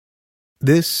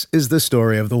This is the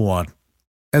story of the one.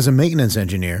 As a maintenance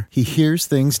engineer, he hears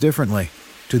things differently.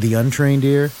 To the untrained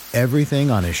ear,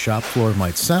 everything on his shop floor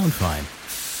might sound fine,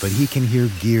 but he can hear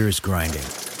gears grinding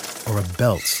or a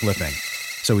belt slipping.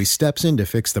 So he steps in to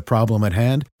fix the problem at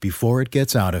hand before it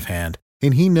gets out of hand.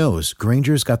 And he knows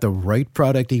Grainger's got the right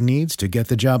product he needs to get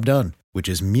the job done, which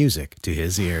is music to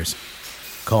his ears.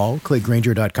 Call, click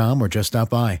Grainger.com, or just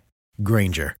stop by.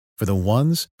 Grainger, for the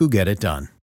ones who get it done.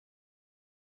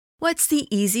 What's the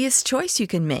easiest choice you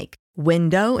can make?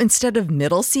 Window instead of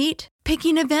middle seat?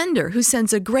 Picking a vendor who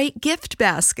sends a great gift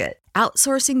basket?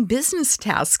 Outsourcing business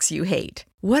tasks you hate?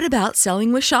 What about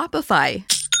selling with Shopify?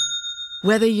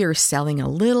 Whether you're selling a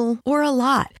little or a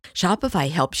lot,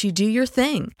 Shopify helps you do your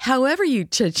thing, however you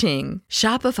cha-ching.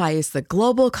 Shopify is the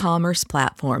global commerce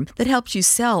platform that helps you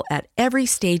sell at every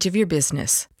stage of your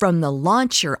business. From the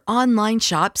launch your online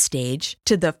shop stage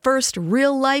to the first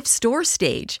real-life store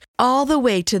stage, all the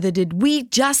way to the did we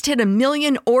just hit a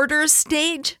million orders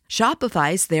stage.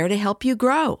 Shopify's there to help you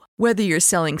grow. Whether you're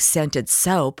selling scented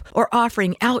soap or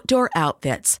offering outdoor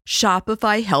outfits,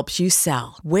 Shopify helps you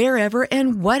sell. Wherever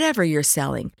and whatever you're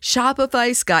selling,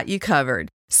 Shopify's got you covered.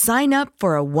 Sign up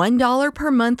for a $1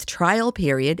 per month trial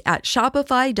period at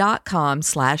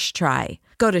shopify.com/try.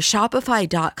 Go to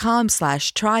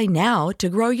shopify.com/try now to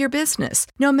grow your business,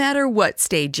 no matter what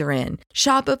stage you're in.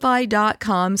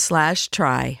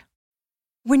 Shopify.com/try.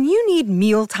 When you need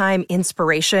mealtime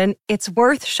inspiration, it's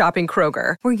worth shopping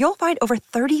Kroger, where you'll find over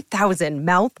 30,000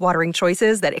 mouth-watering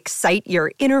choices that excite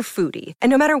your inner foodie. And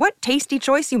no matter what tasty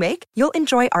choice you make, you'll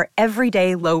enjoy our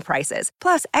everyday low prices,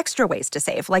 plus extra ways to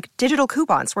save, like digital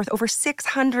coupons worth over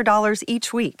 $600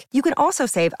 each week. You can also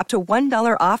save up to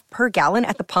 $1 off per gallon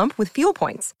at the pump with fuel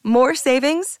points. More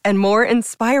savings and more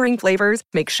inspiring flavors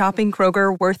make shopping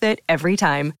Kroger worth it every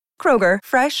time. Kroger,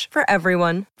 fresh for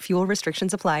everyone. Fuel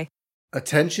restrictions apply.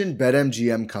 Attention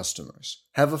BetMGM customers.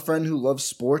 Have a friend who loves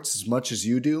sports as much as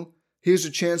you do? Here's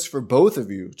a chance for both of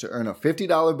you to earn a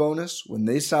 $50 bonus when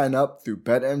they sign up through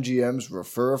BetMGM's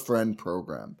Refer a Friend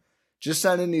program. Just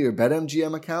sign into your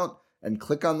BetMGM account and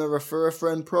click on the Refer a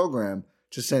Friend program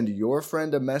to send your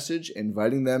friend a message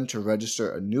inviting them to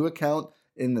register a new account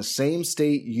in the same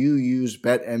state you use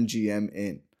BetMGM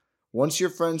in. Once your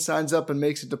friend signs up and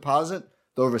makes a deposit,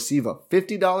 they'll receive a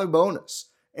 $50 bonus.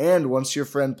 And once your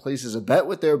friend places a bet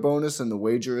with their bonus and the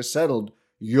wager is settled,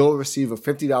 you'll receive a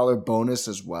 $50 bonus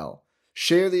as well.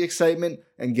 Share the excitement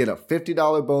and get a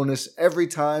 $50 bonus every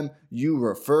time you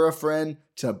refer a friend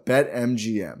to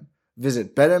BetMGM.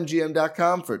 Visit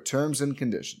BetMGM.com for terms and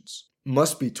conditions.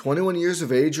 Must be 21 years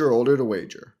of age or older to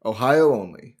wager. Ohio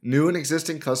only. New and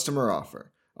existing customer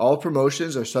offer. All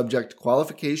promotions are subject to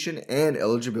qualification and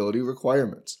eligibility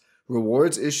requirements.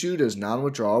 Rewards issued as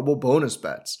non-withdrawable bonus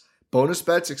bets. Bonus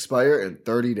bets expire in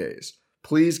 30 days.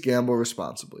 Please gamble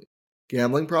responsibly.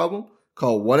 Gambling problem?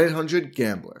 Call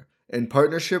 1-800-GAMBLER in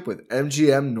partnership with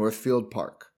MGM Northfield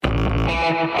Park.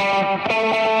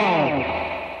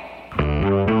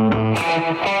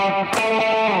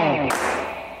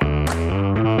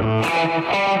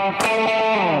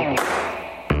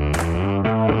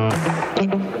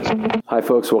 Hi,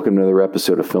 folks. Welcome to another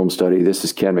episode of Film Study. This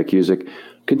is Ken McCusick.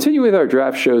 Continuing with our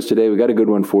draft shows today, we got a good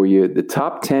one for you. The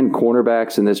top 10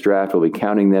 cornerbacks in this draft, we'll be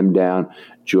counting them down.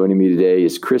 Joining me today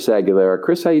is Chris Aguilera.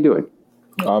 Chris, how you doing?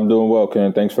 I'm doing well,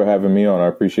 Ken. Thanks for having me on. I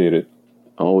appreciate it.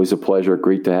 Always a pleasure.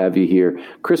 Great to have you here.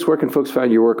 Chris, where can folks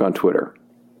find your work on Twitter?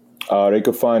 They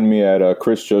could find me at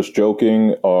Chris Just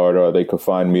Joking, or they could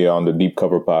find me on the Deep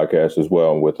Cover podcast as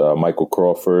well with Michael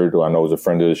Crawford, who I know is a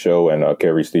friend of the show, and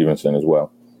Kerry Stevenson as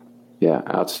well. Yeah,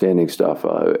 outstanding stuff.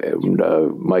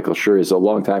 Michael sure is a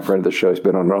longtime friend of the show. He's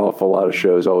been on an awful lot of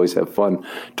shows. Always have fun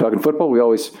talking football. We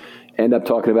always end up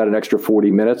talking about an extra 40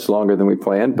 minutes, longer than we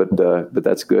planned, but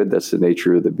that's good. That's the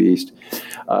nature of the beast.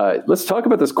 Let's talk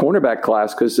about this cornerback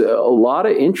class, because a lot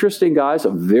of interesting guys, a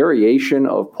variation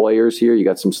of players here. You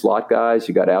got some slot guys,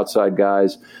 you got outside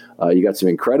guys, you got some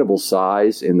incredible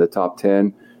size in the top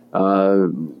 10.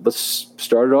 Let's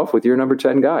start it off with your number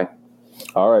 10 guy.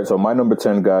 All right, so my number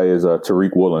 10 guy is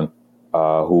Tariq Woolen,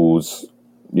 who's,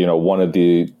 one of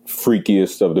the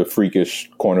freakiest of the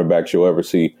freakish cornerbacks you'll ever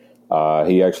see.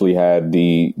 He actually had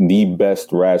the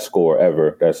best RAS score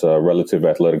ever. That's a relative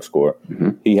athletic score. Mm-hmm.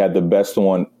 He had the best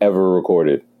one ever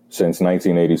recorded since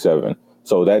 1987.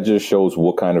 So that just shows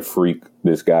what kind of freak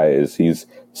this guy is. He's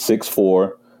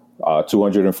 6'4",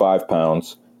 205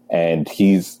 pounds, and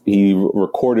he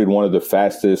recorded one of the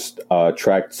fastest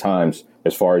track times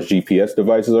as far as GPS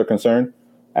devices are concerned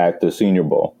at the Senior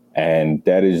Bowl. And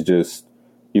that is just,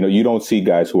 you don't see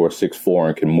guys who are 6'4"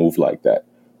 and can move like that.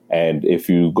 And if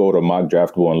you go to Mock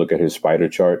Draftable and look at his spider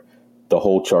chart, the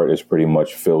whole chart is pretty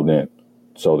much filled in.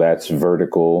 So that's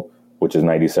vertical, which is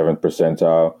 97th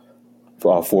percentile,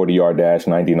 40-yard dash,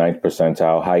 99th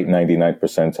percentile, height, 99th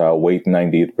percentile, weight,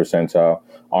 90th percentile,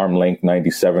 arm length,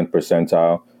 97th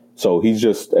percentile. So he's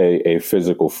just a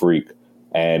physical freak.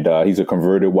 And he's a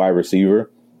converted wide receiver.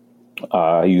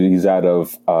 He's out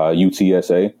of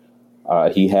UTSA.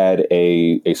 He had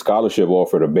a scholarship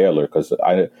offer to Baylor, because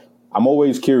I'm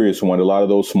always curious when a lot of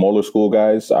those smaller school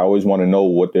guys, I always want to know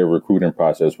what their recruiting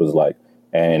process was like.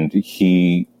 And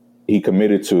he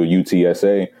committed to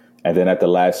UTSA, and then at the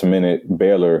last minute,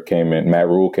 Baylor came in, Matt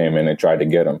Rule came in and tried to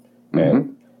get him.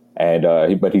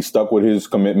 Mm-hmm. But he stuck with his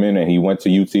commitment, and he went to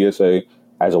UTSA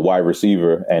as a wide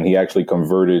receiver, and he actually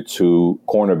converted to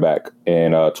cornerback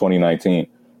in 2019.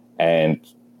 And,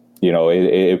 you know,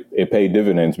 it paid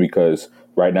dividends, because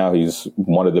right now he's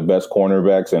one of the best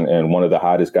cornerbacks and one of the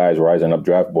hottest guys rising up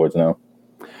draft boards now.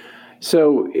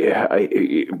 So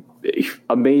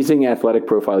amazing athletic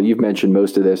profile. You've mentioned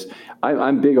most of this.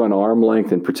 I'm big on arm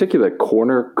length, in particular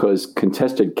corner, because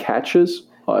contested catches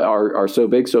are so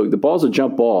big. So the ball's a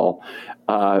jump ball.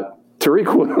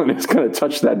 Tariq Woolen is going to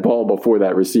touch that ball before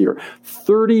that receiver.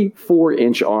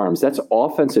 34-inch arms. That's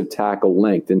offensive tackle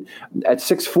length. And at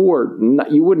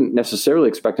 6'4", you wouldn't necessarily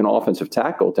expect an offensive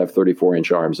tackle to have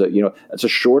 34-inch arms. That's a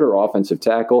shorter offensive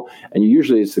tackle. And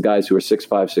usually it's the guys who are 6'5",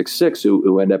 6'6",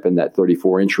 who end up in that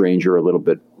 34-inch range, or a little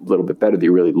bit better that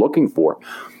you're really looking for.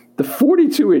 The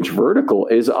 42-inch vertical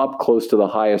is up close to the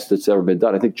highest that's ever been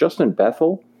done. I think Justin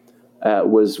Bethel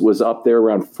was up there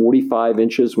around 45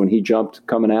 inches when he jumped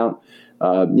coming out.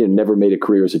 Never made a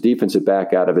career as a defensive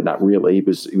back out of it. Not really. He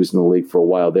was in the league for a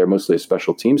while there, mostly a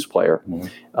special teams player.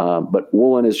 Mm-hmm. But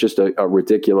Woolen is just a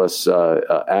ridiculous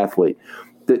athlete.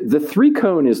 The three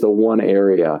cone is the one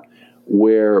area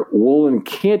where Woolen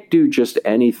can't do just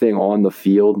anything on the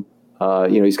field.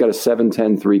 He's got a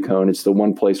 7'10" three cone. It's the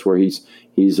one place where he's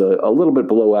a little bit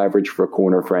below average for a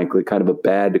corner, frankly, kind of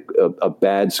a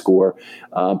bad score.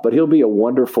 But he'll be a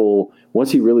wonderful,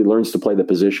 once he really learns to play the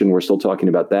position, we're still talking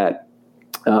about that.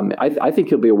 I think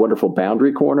he'll be a wonderful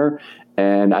boundary corner.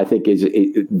 And I think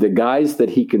the guys that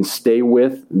he can stay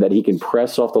with, that he can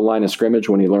press off the line of scrimmage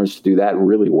when he learns to do that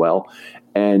really well.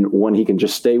 And when he can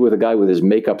just stay with a guy with his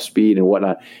makeup speed and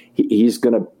whatnot, he's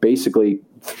going to basically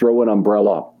throw an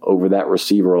umbrella over that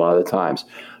receiver a lot of the times.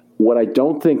 What I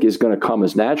don't think is going to come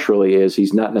as naturally is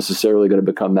he's not necessarily going to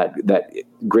become that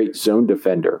great zone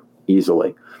defender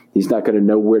easily. He's not going to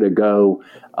know where to go.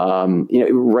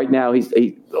 Right now,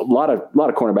 a lot of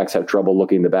cornerbacks have trouble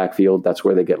looking in the backfield. That's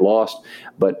where they get lost.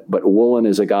 But Woolen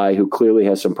is a guy who clearly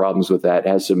has some problems with that.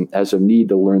 Has some need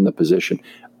to learn the position.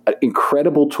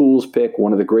 Incredible tools pick,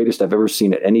 one of the greatest I've ever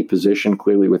seen at any position.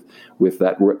 Clearly, with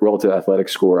that relative athletic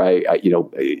score, I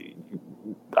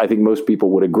think most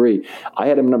people would agree. I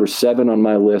had him number 7 on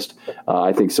my list.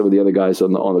 I think some of the other guys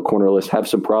on the corner list have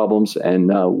some problems, and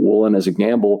Woolen, as a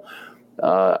gamble,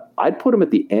 I'd put him at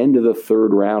the end of the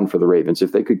 3rd round for the Ravens.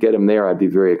 If they could get him there, I'd be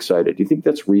very excited. Do you think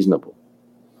that's reasonable?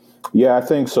 Yeah, I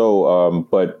think so.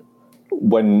 But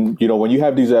when you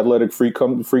have these athletic freaks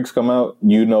come out,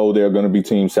 there are going to be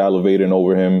teams salivating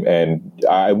over him, and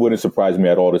it wouldn't surprise me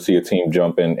at all to see a team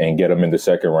jump in and get him in the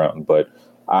 2nd round. But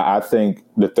I think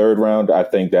the 3rd round, I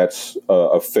think that's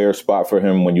a fair spot for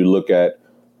him when you look at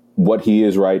what he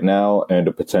is right now and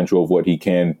the potential of what he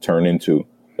can turn into,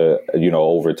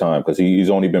 over time, because he's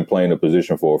only been playing the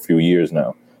position for a few years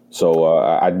now. So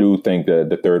I do think that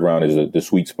the 3rd round is the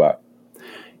sweet spot.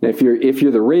 Now, if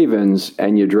you're the Ravens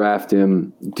and you draft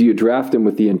him, do you draft him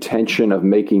with the intention of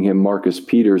making him Marcus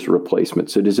Peters'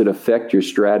 replacement? So does it affect your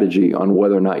strategy on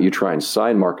whether or not you try and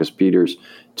sign Marcus Peters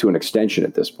to an extension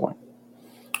at this point?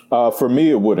 For me,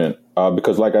 it wouldn't,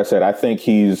 because, like I said, I think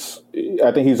he's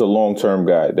a long-term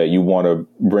guy that you want to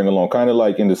bring along, kind of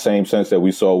like in the same sense that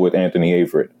we saw with Anthony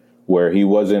Averett, where he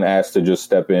wasn't asked to just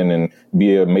step in and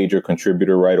be a major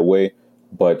contributor right away,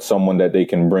 but someone that they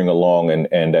can bring along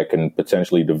and that can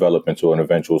potentially develop into an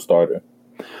eventual starter.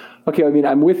 Okay, I mean,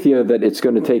 I'm with you that it's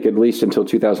going to take at least until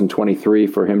 2023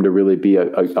 for him to really be a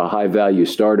high-value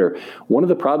starter. One of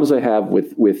the problems I have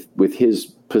with his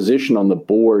position on the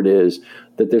board is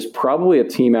that there's probably a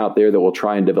team out there that will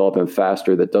try and develop him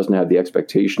faster that doesn't have the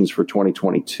expectations for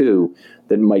 2022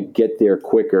 that might get there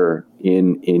quicker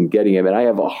in getting him. And I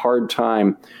have a hard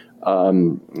time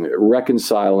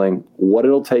reconciling what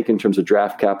it'll take in terms of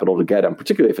draft capital to get him,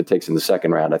 particularly if it takes in the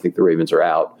 2nd round. I think the Ravens are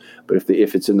out. But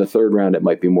if it's in the 3rd round, it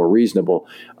might be more reasonable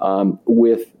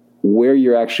with where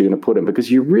you're actually going to put him.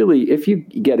 Because if you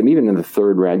get him even in the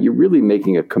 3rd round, you're really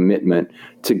making a commitment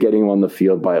to getting him on the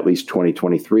field by at least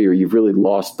 2023, or you've really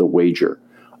lost the wager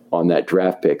on that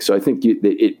draft pick. So I think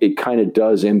it kind of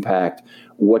does impact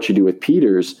what you do with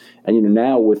Peters. And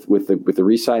now with the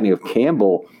re-signing of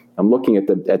Campbell, I'm looking at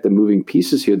the moving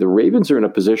pieces here. The Ravens are in a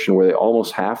position where they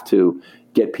almost have to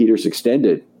get Peters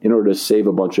extended in order to save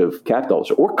a bunch of cap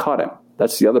dollars or cut him.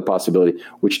 That's the other possibility,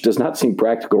 which does not seem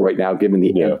practical right now given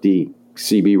the empty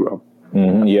CB room.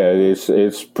 Mm-hmm. Yeah,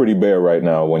 it's pretty bare right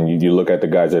now when you look at the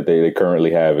guys that they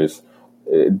currently have.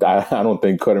 I don't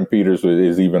think cutting Peters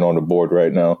is even on the board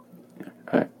right now.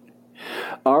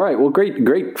 All right. Well,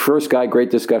 great first guy.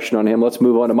 Great discussion on him. Let's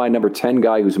move on to my number 10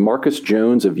 guy, who's Marcus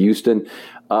Jones of Houston.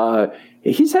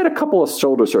 He's had a couple of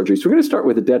shoulder surgeries. We're going to start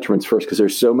with the detriments first because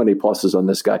there's so many pluses on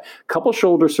this guy. Couple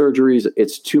shoulder surgeries.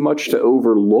 It's too much to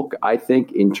overlook, I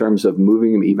think, in terms of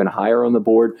moving him even higher on the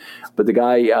board. But the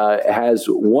guy has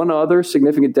one other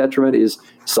significant detriment is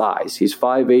size. He's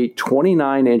 5'8",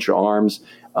 29-inch arms.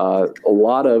 A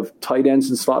lot of tight ends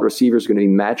and slot receivers are going to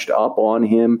be matched up on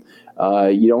him.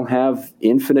 You don't have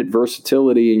infinite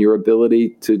versatility in your ability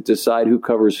to decide who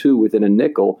covers who within a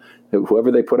nickel.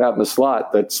 Whoever they put out in the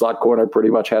slot, that slot corner pretty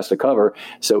much has to cover.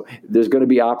 So there's going to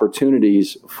be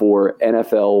opportunities for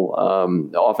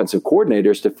NFL offensive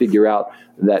coordinators to figure out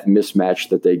that mismatch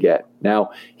that they get.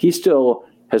 Now, he still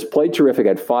has played terrific,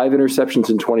 had 5 interceptions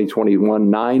in 2021,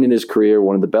 9 in his career,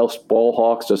 one of the best ball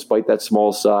hawks despite that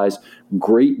small size.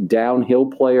 Great downhill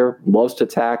player, loves to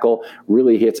tackle,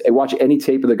 really hits. Watch any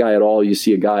tape of the guy at all, you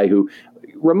see a guy who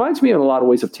reminds me in a lot of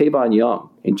ways of Tavon Young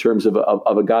in terms of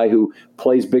a guy who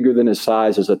plays bigger than his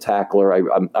size as a tackler.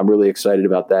 I'm really excited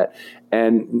about that.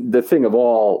 And the thing above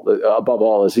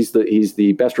all is he's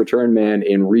the best return man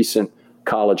in recent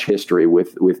college history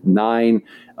with 9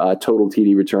 total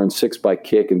TD returns, 6 by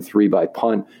kick and 3 by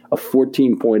punt, a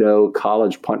 14.0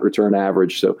 college punt return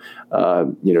average. So,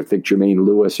 think Jermaine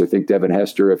Lewis or think Devin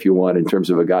Hester if you want in terms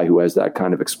of a guy who has that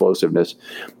kind of explosiveness.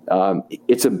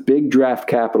 It's a big draft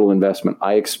capital investment.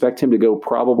 I expect him to go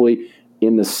probably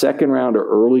in the second round or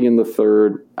early in the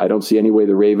third. I don't see any way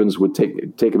the Ravens would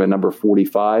take him at number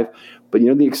 45. But,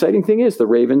 the exciting thing is the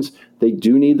Ravens, they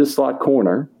do need the slot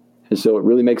corner. And so it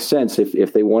really makes sense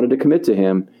if they wanted to commit to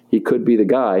him, he could be the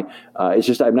guy. It's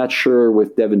just I'm not sure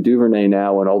with Devin Duvernay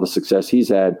now and all the success he's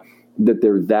had that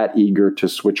they're that eager to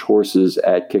switch horses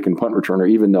at kick and punt returner,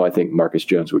 even though I think Marcus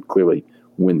Jones would clearly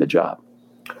win the job.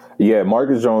 Yeah,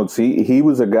 Marcus Jones, he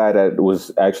was a guy that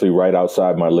was actually right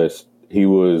outside my list. He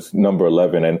was number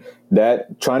 11. And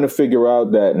that trying to figure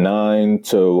out that 9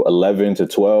 to 11 to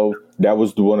 12, that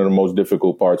was one of the most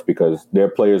difficult parts because there are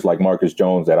players like Marcus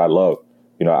Jones that I love.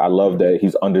 I love that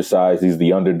he's undersized. He's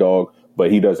the underdog,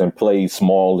 but he doesn't play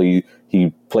small.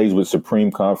 He plays with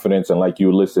supreme confidence. And like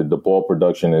you listed, the ball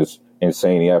production is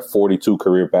insane. He had 42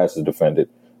 career passes defended.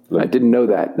 I didn't know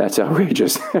that. That's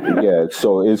outrageous. Yeah.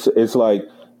 So it's like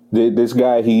this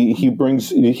guy,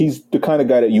 he's the kind of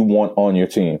guy that you want on your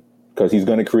team because he's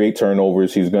going to create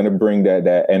turnovers. He's going to bring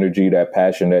that energy, that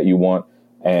passion that you want.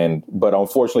 But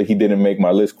unfortunately, he didn't make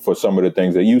my list for some of the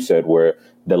things that you said, where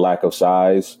the lack of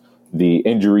size, the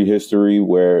injury history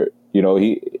where,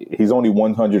 he's only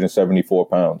 174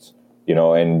 pounds,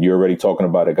 and you're already talking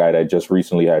about a guy that just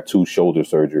recently had 2 shoulder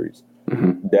surgeries.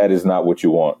 Mm-hmm. That is not what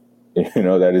you want.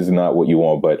 That is not what you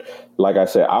want. But like I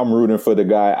said, I'm rooting for the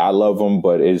guy. I love him,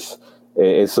 but it's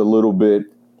a little bit,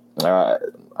 I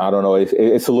don't know.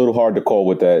 It's a little hard to call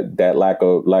with that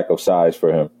lack of size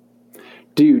for him.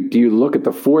 Do you look at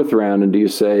the 4th round and do you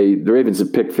say the Ravens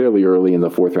have picked fairly early in the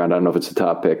 4th round? I don't know if it's the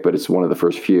top pick, but it's one of the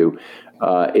first few.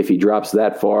 If he drops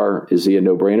that far, is he a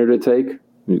no-brainer to take?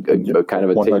 A kind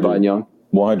of a Tavon Young?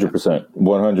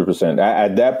 100%.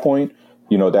 At that point,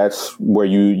 that's where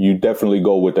you definitely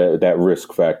go with that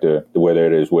risk factor,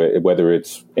 whether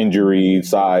it's injury,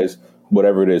 size,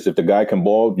 whatever it is. If the guy can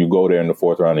ball, you go there in the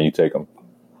 4th round and you take him.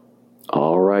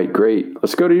 All right, great.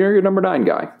 Let's go to your number 9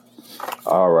 guy.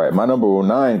 All right, my number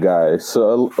 9 guy.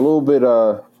 So a little bit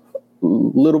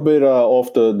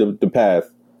off the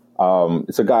path.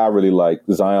 It's a guy I really like,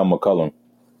 Zion McCollum.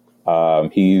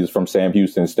 He's from Sam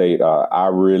Houston State. I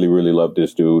really, really love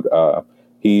this dude.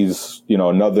 He's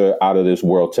another out of this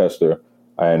world tester,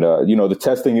 and the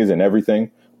testing isn't everything,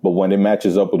 but when it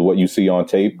matches up with what you see on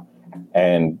tape,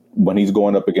 and when he's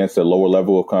going up against a lower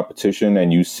level of competition,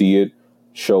 and you see it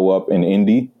show up in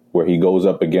Indy, where he goes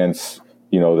up against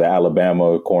the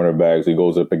Alabama cornerbacks, he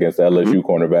goes up against the LSU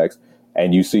cornerbacks,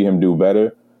 and you see him do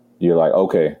better, you're like,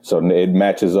 okay, so it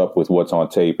matches up with what's on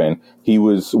tape. And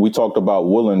we talked about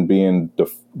Woolen being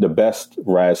the best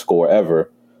RAS score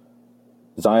ever.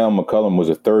 Zion McCollum was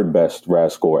the 3rd best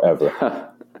RAS score ever.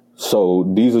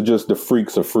 So these are just the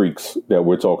freaks of freaks that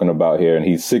we're talking about here. And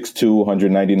he's 6'2",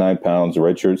 199 pounds,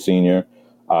 redshirt senior.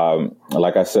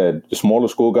 Like I said, the smaller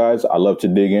school guys, I love to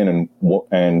dig in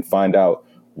and find out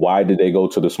why did they go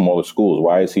to the smaller schools?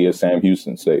 Why is he at Sam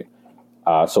Houston State?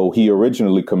 So he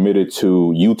originally committed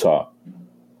to Utah,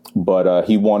 but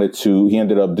he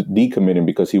ended up decommitting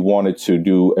because he wanted to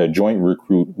do a joint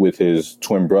recruit with his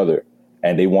twin brother,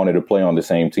 and they wanted to play on the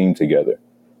same team together.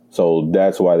 So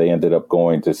that's why they ended up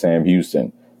going to Sam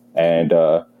Houston. And,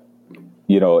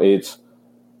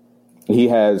 he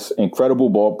has incredible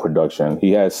ball production.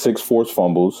 He has 6 forced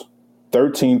fumbles,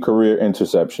 13 career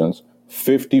interceptions,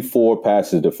 54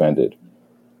 passes defended.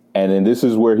 And then this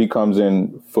is where he comes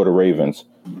in for the Ravens.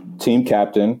 Team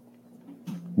captain,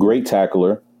 great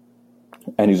tackler,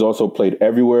 and he's also played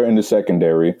everywhere in the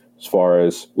secondary as far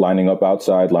as lining up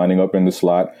outside, lining up in the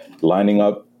slot, lining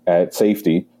up at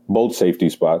safety, both safety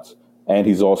spots, and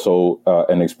he's also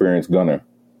an experienced gunner.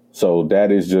 So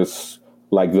that is just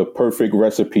like the perfect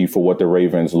recipe for what the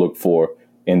Ravens look for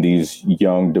in these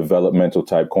young developmental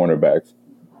type cornerbacks.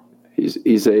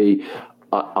 He's a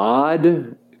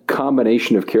odd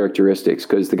combination of characteristics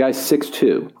because the guy's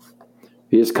 6'2".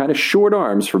 He has kind of short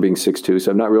arms for being 6'2",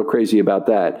 so I'm not real crazy about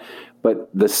that. But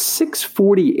the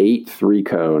 6'48"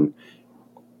 3-cone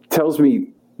tells me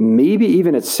maybe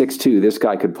even at 6'2", this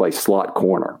guy could play slot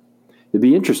corner. It'd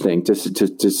be interesting to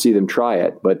see them try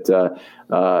it, but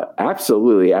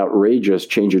absolutely outrageous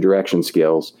change of direction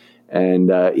skills.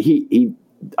 And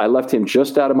I left him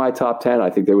just out of my top 10. I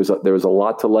think there was a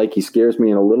lot to like. He scares me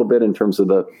in a little bit in terms of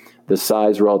the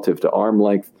size relative to arm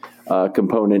length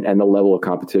component and the level of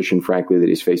competition, frankly, that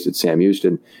he's faced at Sam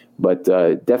Houston. But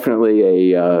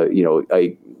definitely a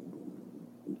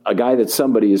guy that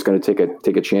somebody is going to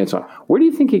take a chance on. Where do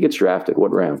you think he gets drafted?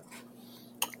 What round?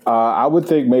 I would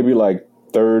think maybe like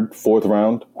 3rd, 4th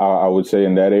round. I would say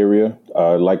in that area.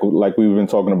 Like we've been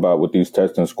talking about with these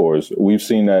testing scores, we've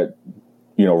seen that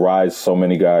rise so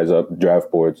many guys up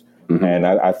draft boards. Mm-hmm. And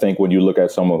I think when you look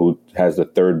at someone who has the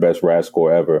 3rd best RAS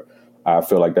score ever, I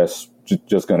feel like that's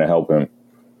just going to help him.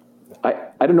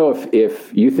 I don't know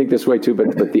if you think this way too,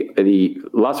 but the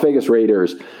Las Vegas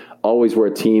Raiders always were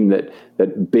a team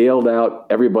that bailed out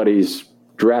everybody's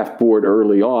draft board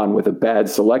early on with a bad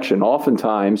selection,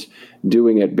 oftentimes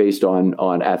doing it based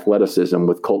on athleticism.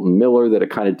 With Colton Miller, that it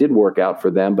kind of did work out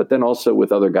for them, but then also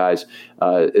with other guys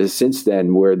since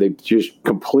then where they just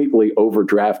completely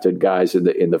overdrafted guys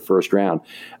in the first round.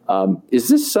 Is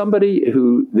this somebody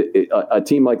who a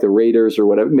team like the Raiders or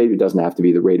whatever, maybe it doesn't have to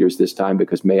be the Raiders this time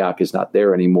because Mayock is not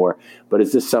there anymore, but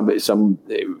is this some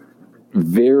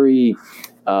very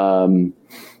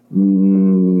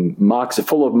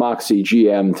full of moxie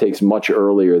GM takes much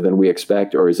earlier than we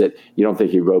expect, or is it you don't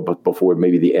think he go before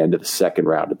maybe the end of the 2nd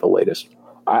round at the latest?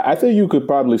 I think you could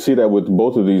probably see that with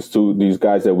both of these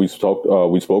guys that we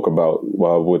spoke about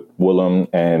with Willem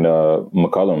and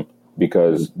McCollum,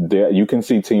 because you can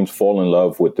see teams fall in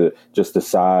love with the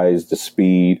size, the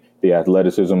speed, the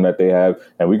athleticism that they have,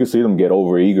 and we can see them get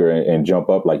overeager and jump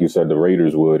up like you said the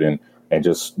Raiders would, and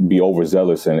just be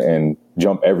overzealous and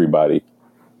jump everybody.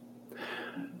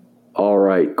 All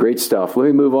right, great stuff. Let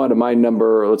me move on to my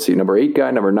number 8 guy,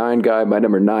 number 9 guy. My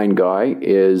number 9 guy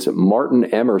is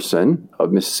Martin Emerson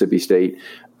of Mississippi State.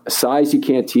 A size you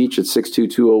can't teach at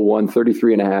 6'2", 201,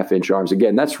 33.5-inch arms.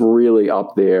 Again, that's really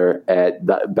up there at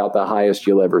about the highest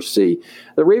you'll ever see.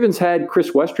 The Ravens had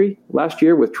Chris Westry last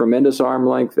year with tremendous arm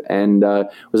length, and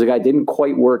was a guy didn't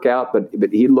quite work out, but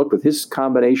he looked with his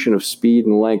combination of speed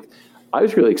and length. I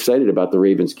was really excited about the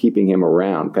Ravens keeping him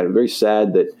around. Kind of very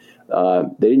sad that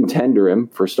they didn't tender him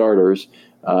for starters,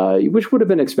 which would have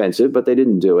been expensive, but they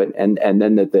didn't do it. And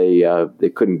then that they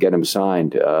couldn't get him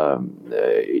signed,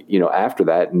 after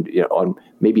that, and on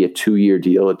maybe a 2-year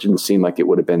deal. It didn't seem like it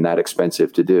would have been that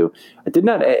expensive to do. I did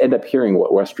not end up hearing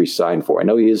what Westry signed for. I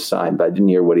know he is signed, but I didn't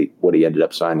hear what he ended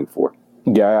up signing for.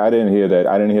 Yeah, I didn't hear that.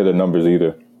 I didn't hear the numbers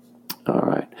either. All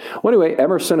right. Well, anyway,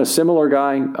 Emerson, a similar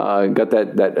guy, got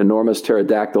that enormous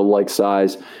pterodactyl-like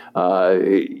size.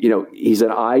 He's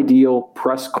an ideal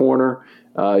press corner.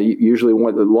 Usually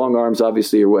the long arms,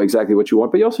 obviously, are exactly what you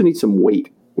want, but you also need some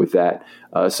weight with that.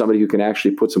 Somebody who can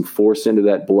actually put some force into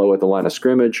that blow at the line of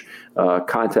scrimmage,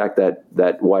 contact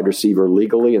that wide receiver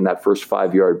legally in that first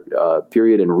 5-yard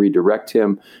period and redirect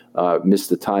him, miss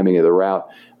the timing of the route.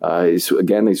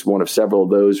 He's one of several of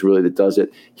those really that does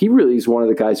it. He really is one of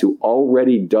the guys who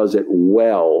already does it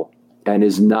well and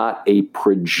is not a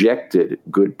projected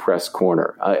good press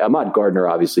corner. Ahmad Gardner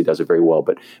obviously does it very well,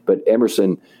 but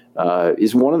Emerson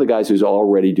is one of the guys who's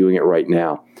already doing it right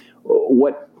now.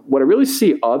 What I really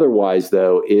see otherwise,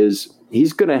 though, is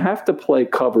he's going to have to play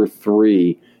cover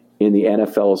 3 in the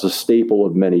NFL is a staple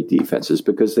of many defenses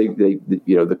because they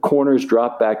the corners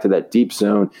drop back to that deep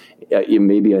zone,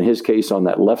 maybe in his case on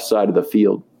that left side of the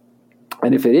field.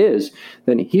 And if it is,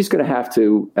 then he's going to have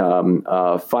to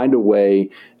find a way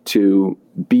to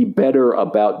be better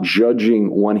about judging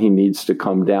when he needs to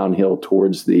come downhill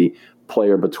towards the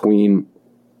player between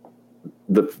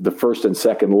the first and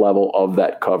second level of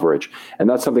that coverage. And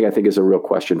that's something I think is a real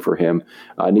question for him.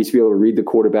 Needs to be able to read the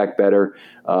quarterback better.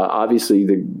 Obviously,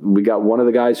 we got one of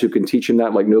the guys who can teach him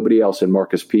that like nobody else in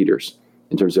Marcus Peters,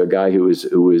 in terms of a guy who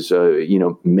is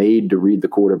made to read the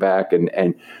quarterback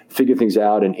and figure things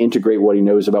out and integrate what he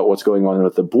knows about what's going on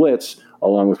with the blitz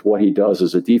along with what he does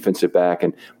as a defensive back.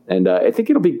 And I think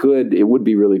it'll be good. It would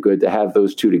be really good to have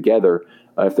those two together.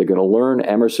 If they're going to learn,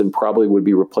 Emerson probably would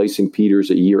be replacing Peters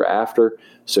a year after,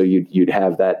 so you'd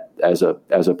have that as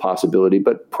a possibility.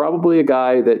 But probably a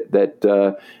guy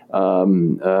that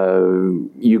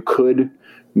you could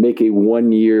make a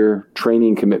 1-year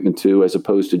training commitment to, as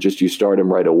opposed to just you start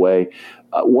him right away.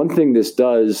 One thing this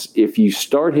does, if you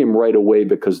start him right away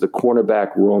because the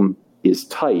cornerback room is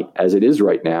tight, as it is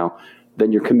right now,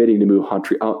 then you're committing to move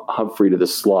Humphrey to the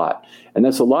slot. And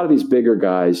that's a lot of these bigger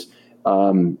guys.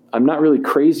 I'm not really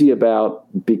crazy about,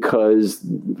 because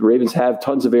the Ravens have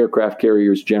tons of aircraft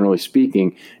carriers, generally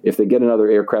speaking. If they get another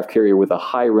aircraft carrier with a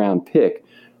high round pick,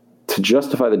 to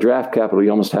justify the draft capital, you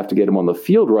almost have to get him on the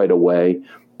field right away.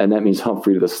 And that means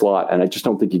Humphrey to the slot. And I just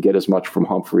don't think you get as much from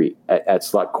Humphrey at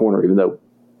slot corner, even though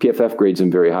PFF grades him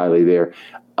very highly there,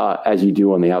 as you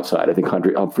do on the outside. I think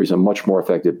Humphrey's a much more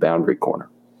effective boundary corner.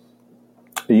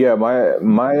 Yeah, I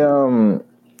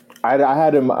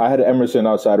had Emerson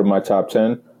outside of my top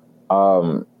 10,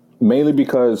 mainly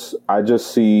because I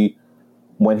just see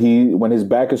when his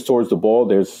back is towards the ball,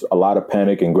 there's a lot of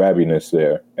panic and grabbiness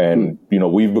there. And,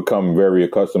 we've become very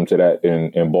accustomed to that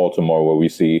in Baltimore, where we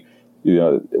see,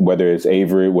 whether it's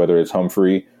Avery, whether it's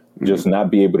Humphrey, just not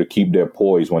be able to keep their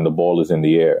poise when the ball is in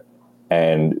the air.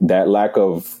 And that lack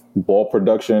of ball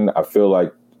production, I feel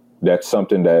like that's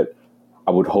something that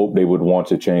I would hope they would want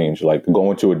to change, like go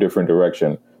into a different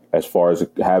direction as far as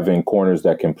having corners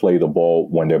that can play the ball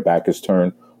when their back is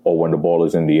turned or when the ball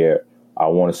is in the air. I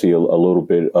want to see a little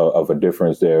bit of a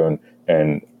difference there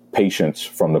and patience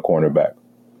from the cornerback.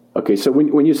 Okay, so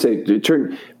when you say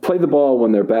play the ball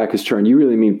when their back is turned, you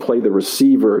really mean play the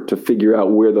receiver to figure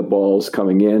out where the ball's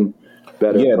coming in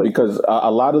better? Yeah, because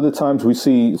a lot of the times we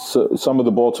see some of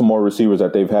the Baltimore receivers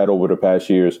that they've had over the past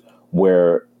years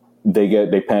where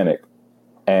they panic.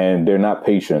 And they're not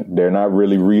patient. They're not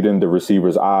really reading the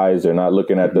receiver's eyes. They're not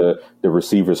looking at the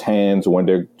receiver's hands when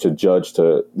they're to judge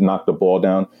to knock the ball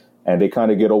down. And they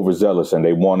kind of get overzealous and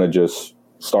they want to just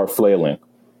start flailing.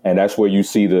 And that's where you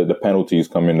see the penalties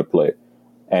come into play.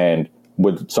 And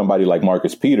with somebody like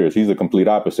Marcus Peters, he's the complete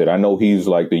opposite. I know he's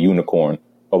like the unicorn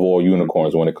of all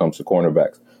unicorns when it comes to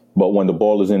cornerbacks. But when the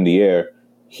ball is in the air,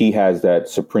 he has that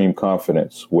supreme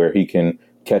confidence where he can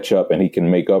catch up and he can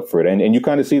make up for it. And you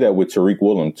kind of see that with Tariq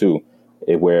Woolen too,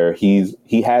 where he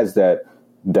has that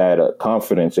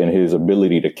confidence in his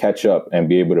ability to catch up and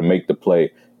be able to make the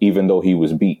play, even though he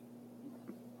was beat.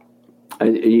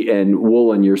 And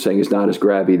Woolen, you're saying, is not as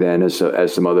grabby then as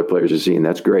some other players have seen.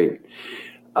 That's great.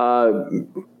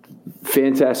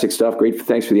 Fantastic stuff. Great.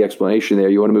 Thanks for the explanation there.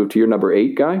 You want to move to your number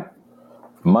 8 guy?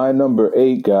 My number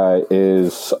 8 guy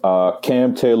is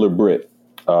Cam Taylor-Britt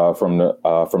from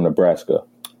Nebraska.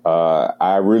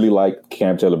 I really like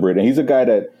Cam Taylor-Britt, and he's a guy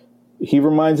that he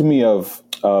reminds me of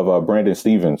Brandon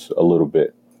Stevens a little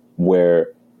bit,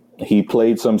 where he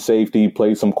played some safety,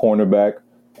 played some cornerback,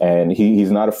 and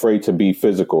he's not afraid to be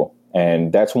physical.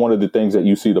 And that's one of the things that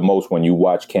you see the most when you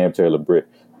watch Cam Taylor-Britt.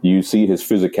 You see his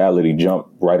physicality jump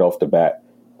right off the bat,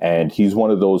 and he's one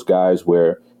of those guys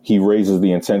where he raises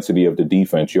the intensity of the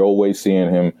defense. You're always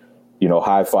seeing him,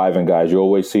 high-fiving guys. You're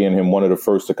always seeing him one of the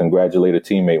first to congratulate a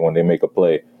teammate when they make a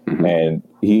play. Mm-hmm. And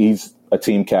he's a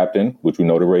team captain, which we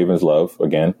know the Ravens love,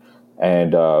 again.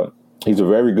 And he's a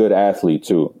very good athlete,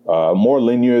 too. More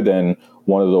linear than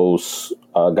one of those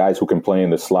guys who can play in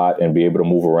the slot and be able to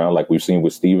move around like we've seen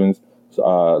with Stevens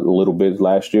a little bit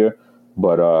last year.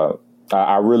 But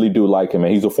I really do like him.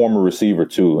 And he's a former receiver,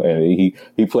 too. And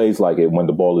he plays like it when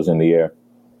the ball is in the air.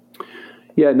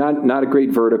 Yeah, not a great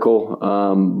vertical,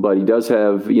 but he does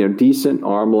have decent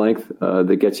arm length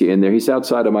that gets you in there. He's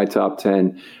outside of my top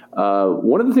 10.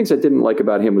 One of the things I didn't like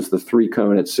about him was the 3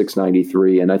 cone at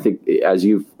 693, and I think, as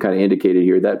you've kind of indicated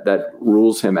here, that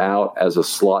rules him out as a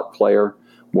slot player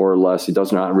more or less. He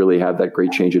does not really have that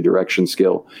great change of direction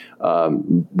skill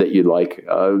that you'd like.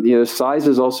 Size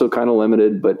is also kind of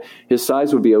limited, but his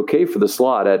size would be okay for the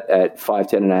slot at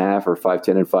 5'10 and a half or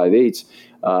 5'10 and 5/8.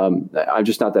 I'm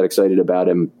just not that excited about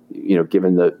him,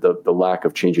 given the lack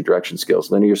of change of direction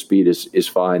skills. Linear speed is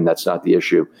fine. That's not the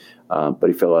issue. But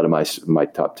he fell out of my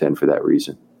top 10 for that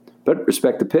reason. But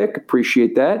respect the pick.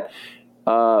 Appreciate that.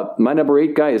 My number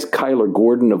 8 guy is Kyler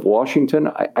Gordon of Washington.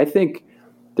 I think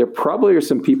there probably are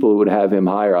some people who would have him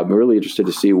higher. I'm really interested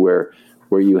to see where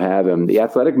you have him. The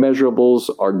athletic measurables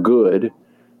are good,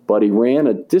 but he ran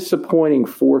a disappointing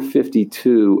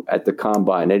 4.52 at the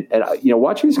combine. And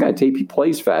watching this guy tape, he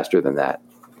plays faster than that.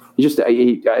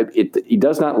 He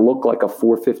does not look like a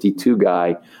 4.52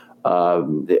 guy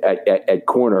at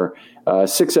corner.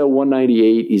 6'0",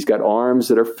 198. He's got arms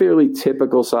that are fairly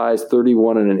typical size,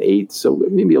 31 and an eighth, so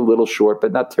maybe a little short,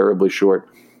 but not terribly short.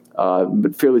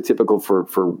 But fairly typical for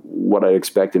what I'd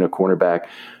expect in a cornerback.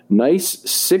 Nice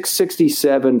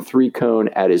 667 3-cone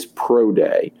at his pro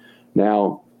day.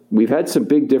 Now, we've had some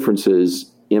big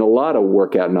differences in a lot of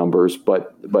workout numbers,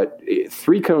 but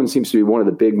 3-cone seems to be one of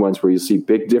the big ones where you see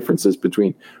big differences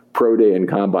between pro day and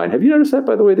combine. Have you noticed that,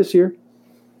 by the way, this year?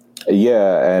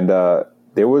 Yeah, and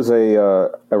there was a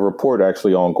report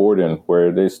actually on Gordon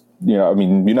where there's, you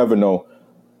never know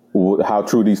how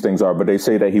true these things are, but they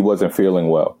say that he wasn't feeling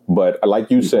well. But like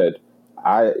you said,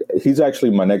 he's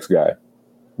actually my next guy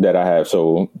that I have.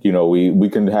 So, we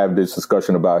can have this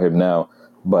discussion about him now.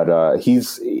 But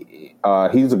he's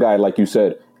a guy, like you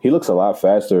said, he looks a lot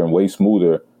faster and way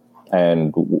smoother.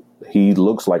 And he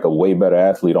looks like a way better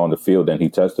athlete on the field than he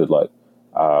tested like.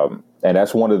 And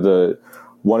that's one of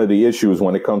the issues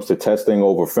when it comes to testing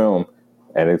over film.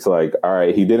 And it's like, all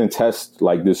right, he didn't test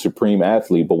like this supreme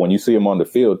athlete, but when you see him on the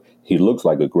field, he looks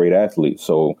like a great athlete.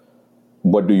 So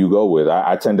what do you go with?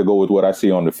 I tend to go with what I see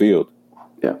on the field.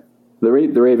 Yeah. The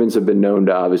Ravens have been known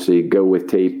to obviously go with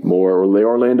tape more. The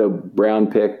Orlando Brown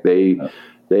pick, they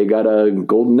got a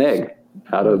golden egg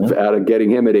out of getting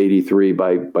him at 83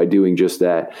 by doing just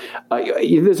that.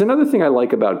 There's another thing I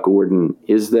like about Gordon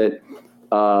is that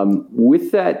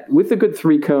with the good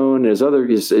 3-cone,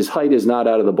 his height is not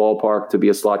out of the ballpark to be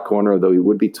a slot corner, though he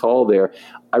would be tall there.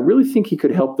 I really think he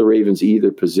could help the Ravens either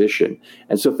position.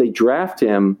 And so if they draft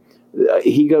him,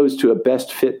 he goes to a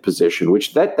best fit position,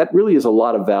 which that really is a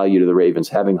lot of value to the Ravens,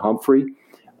 having Humphrey,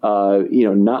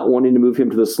 not wanting to move him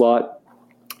to the slot.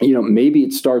 Maybe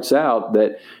it starts out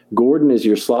that Gordon is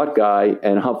your slot guy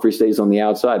and Humphrey stays on the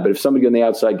outside. But if somebody on the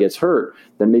outside gets hurt,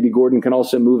 then maybe Gordon can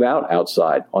also move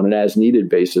outside on an as-needed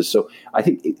basis. So I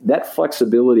think that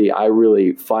flexibility I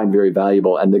really find very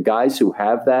valuable. And the guys who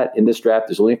have that in this draft,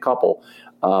 there's only a couple,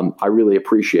 I really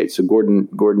appreciate. So Gordon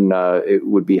it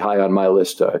would be high on my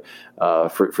list for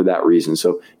that reason.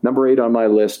 So number 8 on my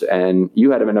list, and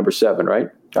you had him at number 7, right?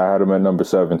 I had him at number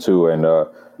 7 too, and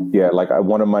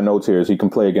one of my notes here is he can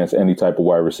play against any type of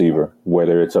wide receiver,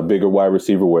 whether it's a bigger wide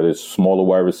receiver, whether it's a smaller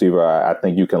wide receiver. I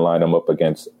think you can line him up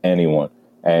against anyone,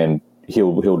 and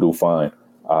he'll do fine.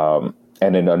 And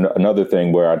then another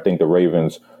thing where I think the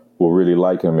Ravens will really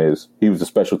like him is he was the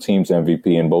special teams MVP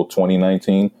in both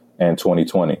 2019 and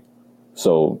 2020.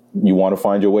 So you want to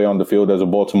find your way on the field as a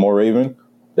Baltimore Raven,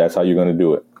 that's how you're going to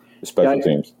do it, special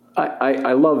teams.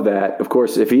 I love that. Of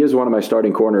course, if he is one of my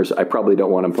starting corners, I probably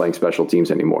don't want him playing special teams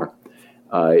anymore.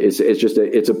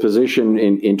 It's a position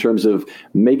in terms of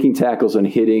making tackles and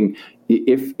hitting.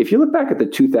 If you look back at the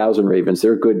 2000 Ravens,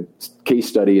 they're a good case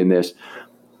study in this.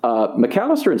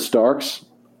 McAllister and Starks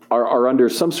are under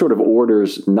some sort of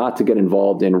orders not to get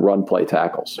involved in run play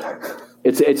tackles.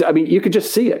 It's. I mean, you could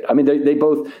just see it. I mean, they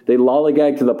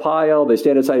lollygag to the pile. They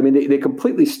stand aside. I mean, they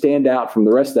completely stand out from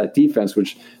the rest of that defense,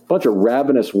 which a bunch of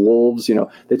ravenous wolves.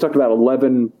 They talked about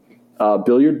 11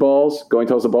 billiard balls going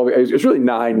towards the ball. It's really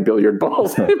 9 billiard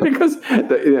balls because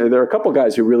there are a couple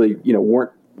guys who really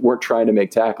weren't trying to make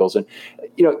tackles. And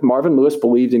Marvin Lewis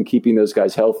believed in keeping those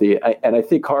guys healthy, and I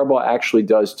think Harbaugh actually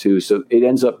does too. So it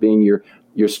ends up being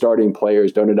your starting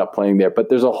players don't end up playing there. But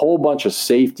there's a whole bunch of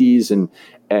safeties and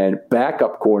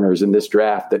backup corners in this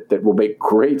draft that will make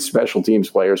great special teams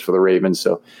players for the Ravens.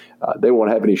 So they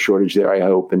won't have any shortage there, I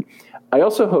hope. And I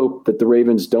also hope that the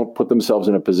Ravens don't put themselves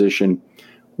in a position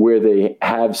where they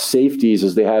have safeties,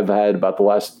 as they have had about the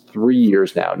last 3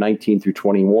 years now, 19 through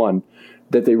 21,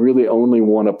 that they really only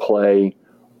want to play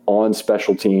on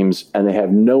special teams, and they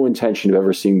have no intention of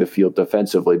ever seeing the field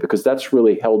defensively, because that's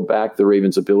really held back the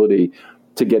Ravens' ability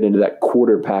to get into that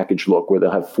quarter package look where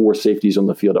they'll have 4 safeties on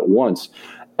the field at once.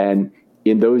 And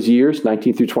in those years,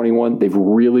 19 through 21, they've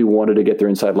really wanted to get their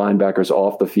inside linebackers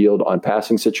off the field on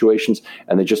passing situations,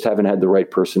 and they just haven't had the right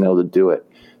personnel to do it.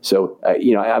 So,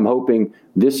 I'm hoping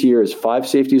this year is 5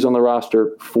 safeties on the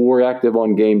roster, 4 active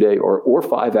on game day, or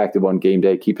 5 active on game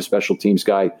day. Keep a special teams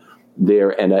guy there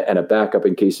and a backup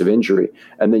in case of injury.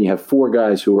 And then you have 4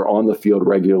 guys who are on the field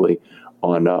regularly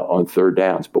on third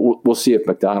downs. But we'll see if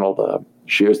McDonald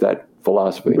shares that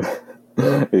philosophy.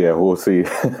 Yeah, we'll see.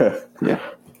 Yeah.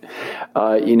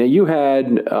 You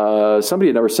had somebody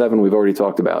at number 7 we've already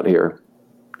talked about here.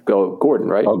 Gordon,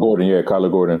 right? Oh, Gordon, yeah,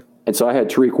 Kyler Gordon. And so I had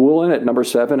Tariq Woolen at number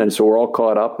 7, and so we're all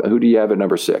caught up. Who do you have at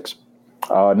number 6?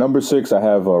 Number 6, I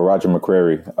have Roger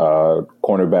McCreary,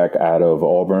 cornerback out of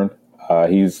Auburn.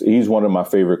 He's one of my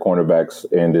favorite cornerbacks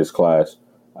in this class.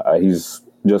 He's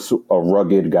just a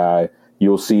rugged guy.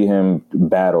 You'll see him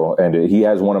battle, and he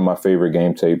has one of my favorite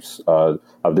game tapes of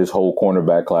this whole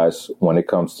cornerback class when it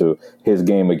comes to his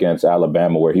game against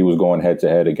Alabama, where he was going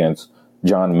head-to-head against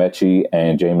John Mechie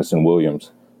and Jamison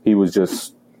Williams. He was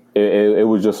just it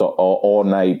was just an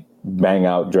all-night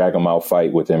bang-out, drag-him-out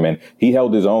fight with him, and he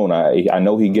held his own. I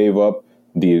know he gave up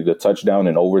the touchdown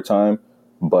in overtime,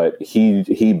 but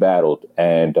he battled,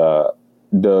 and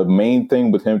the main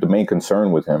thing with him, the main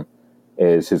concern with him,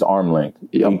 is his arm length.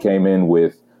 Yep. He came in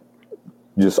with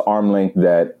just arm length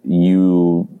that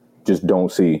you just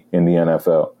don't see in the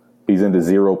NFL. He's in the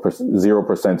 0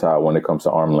 percentile when it comes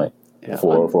to arm length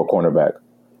for a cornerback.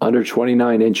 Under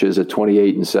 29 inches at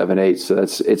 28 7/8. So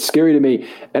it's scary to me.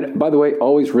 And by the way,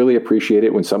 always really appreciate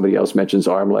it when somebody else mentions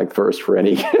arm length first for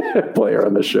any player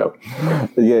on the show.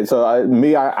 Yeah. So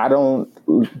I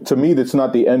don't. To me, that's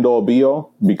not the end all be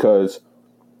all, because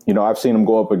I've seen him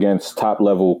go up against top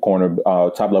level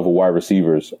wide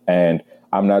receivers, and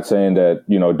I'm not saying that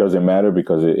it doesn't matter,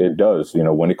 because it does.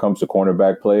 When it comes to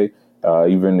cornerback play,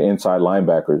 even inside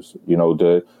linebackers,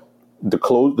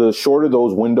 the shorter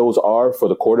those windows are for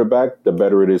the quarterback, the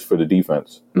better it is for the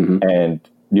defense. Mm-hmm. And,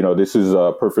 this is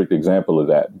a perfect example of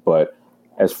that. But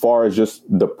as far as just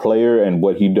the player and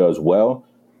what he does well,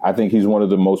 I think he's one of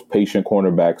the most patient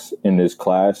cornerbacks in this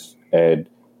class. And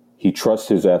he trusts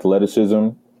his athleticism.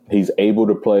 He's able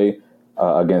to play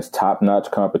against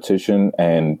top-notch competition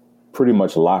and pretty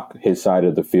much lock his side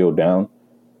of the field down.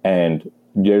 And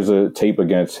there's a tape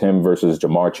against him versus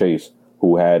Jamar Chase,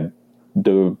 who had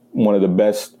one of the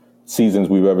best seasons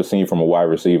we've ever seen from a wide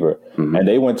receiver. Mm-hmm. And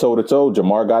they went toe-to-toe.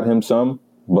 Jamar got him some,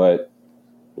 but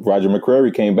Roger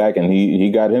McCreary came back and he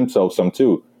got himself some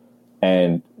too.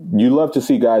 And you love to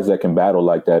see guys that can battle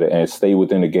like that and stay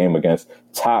within the game against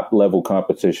top-level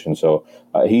competition. So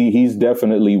he's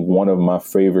definitely one of my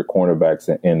favorite cornerbacks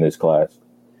in this class.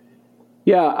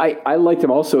 Yeah, I liked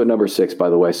him also at number 6, by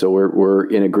the way. So we're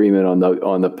in agreement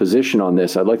on the position on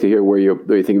this. I'd like to hear where you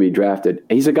think he'd be drafted.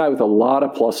 He's a guy with a lot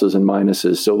of pluses and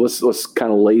minuses. So let's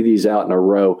kind of lay these out in a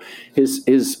row. His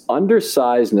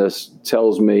undersizedness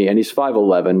tells me, and he's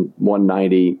 5'11",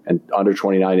 190, and under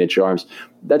 29-inch arms.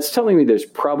 That's telling me there's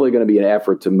probably going to be an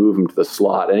effort to move him to the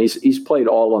slot. And he's played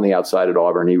all on the outside at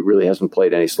Auburn. He really hasn't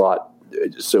played any slot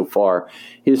so far.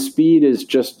 His speed is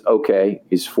just okay.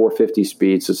 He's 450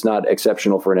 speed, so it's not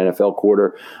exceptional for an NFL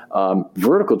quarter.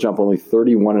 Vertical jump only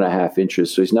 31.5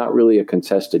 inches, so he's not really a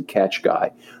contested catch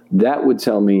guy. That would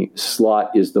tell me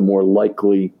slot is the more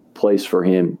likely place for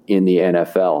him in the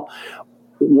NFL.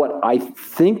 What I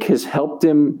think has helped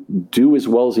him do as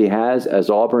well as he has as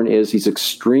Auburn is he's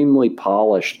extremely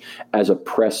polished as a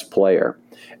press player.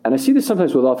 And I see this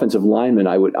sometimes with offensive linemen.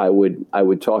 I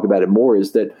would talk about it more,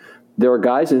 is that there are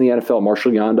guys in the NFL,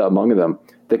 Marshall Yanda among them,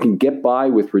 that can get by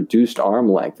with reduced arm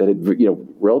length, that have,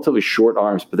 relatively short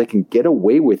arms, but they can get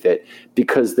away with it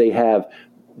because they have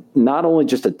not only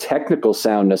just a technical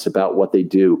soundness about what they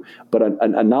do, but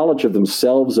a knowledge of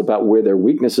themselves about where their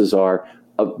weaknesses are,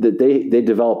 that they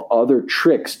develop other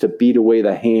tricks to beat away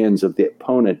the hands of the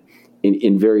opponent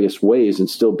in various ways and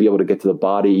still be able to get to the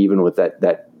body even with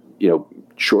that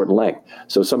short length.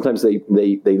 So sometimes they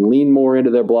lean more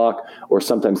into their block, or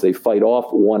sometimes they fight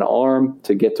off one arm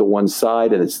to get to one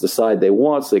side, and it's the side they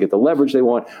want, so they get the leverage they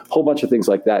want, a whole bunch of things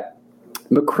like that.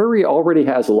 McCreary already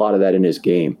has a lot of that in his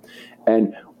game.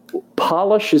 And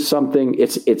polish is something,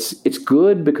 it's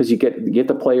good because you get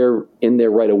the player in there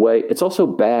right away. It's also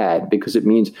bad because it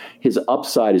means his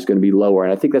upside is going to be lower.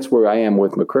 And I think that's where I am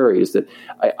with McCreary, is that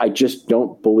I just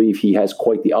don't believe he has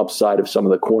quite the upside of some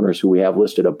of the corners who we have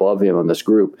listed above him on this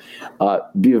group.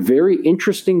 Be a very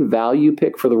interesting value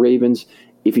pick for the Ravens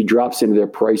if he drops into their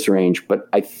price range. But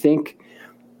I think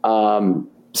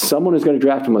someone is going to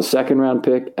draft him a second-round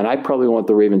pick, and I probably want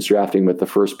the Ravens drafting him with the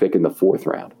first pick in the 4th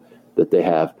round that they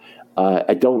have.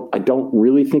 I don't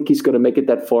really think he's going to make it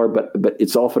that far, but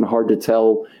it's often hard to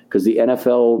tell because the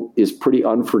NFL is pretty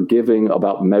unforgiving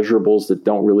about measurables that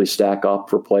don't really stack up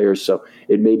for players. So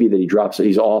it may be that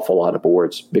he's off a lot of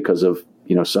boards because of,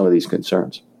 some of these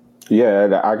concerns.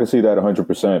 Yeah, I can see that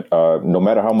 100%. No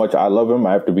matter how much I love him,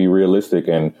 I have to be realistic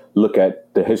and look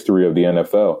at the history of the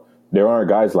NFL. There aren't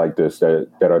guys like this that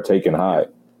are taken high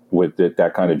with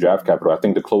that kind of draft capital. I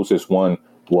think the closest one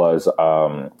was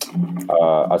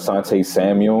Asante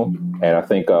Samuel, and I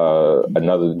think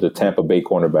the Tampa Bay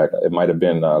cornerback. It might have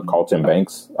been Carlton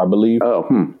Banks, I believe.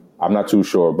 I'm not too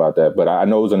sure about that, but I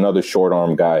know it was another short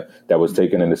arm guy that was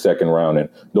taken in the second round, and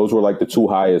those were like the two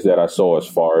highest that I saw as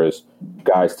far as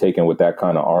guys taken with that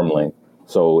kind of arm length.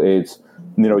 So it's,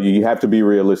 you have to be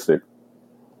realistic.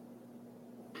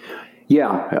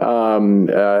 Yeah,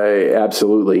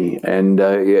 absolutely. And,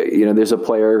 there's a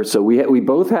player. So we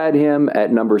both had him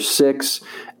at number 6.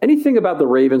 Anything about the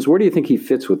Ravens? Where do you think he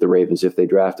fits with the Ravens if they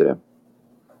drafted him?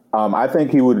 I think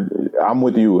he would. I'm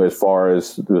with you as far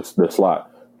as the slot.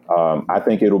 I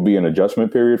think it'll be an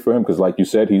adjustment period for him because, like you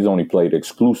said, he's only played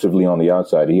exclusively on the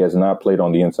outside. He has not played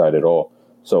on the inside at all.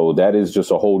 So that is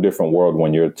just a whole different world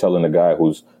when you're telling a guy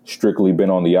who's strictly been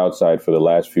on the outside for the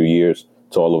last few years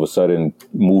to all of a sudden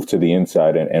move to the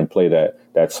inside and play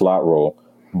that slot role.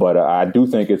 But I do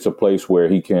think it's a place where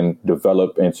he can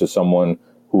develop into someone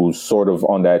who's sort of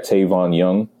on that Tavon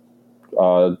Young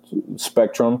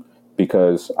spectrum,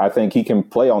 because I think he can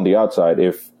play on the outside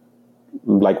if,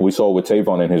 like we saw with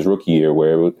Tavon in his rookie year,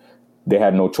 where they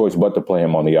had no choice but to play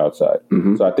him on the outside.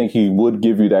 Mm-hmm. So I think he would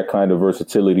give you that kind of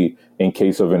versatility in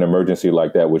case of an emergency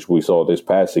like that, which we saw this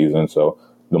past season. So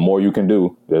the more you can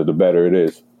do, the better it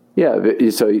is. Yeah,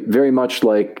 so very much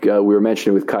like we were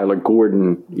mentioning with Kyler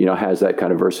Gordon, has that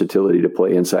kind of versatility to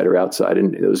play inside or outside.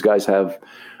 And those guys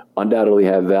undoubtedly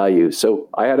have value. So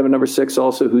I had him at number 6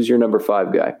 also. Who's your number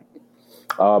 5 guy?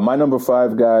 My number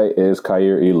 5 guy is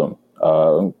Kaiir Elam,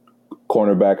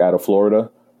 cornerback out of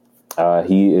Florida.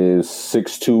 He is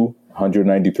 6'2",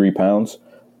 193 pounds.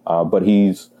 But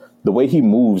the way he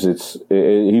moves,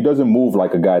 he doesn't move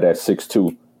like a guy that's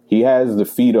 6'2". He has the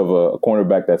feet of a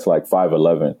cornerback that's like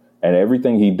 5'11", and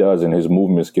everything he does in his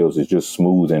movement skills is just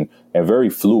smooth and very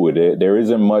fluid. There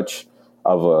isn't much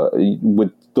of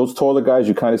with those taller guys,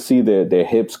 you kind of see their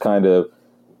hips kind of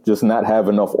just not have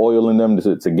enough oil in them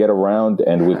to get around.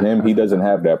 And with him, he doesn't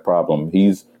have that problem.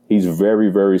 He's very,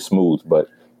 very smooth. But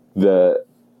the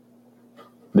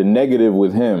negative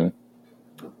with him,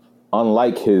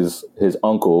 unlike his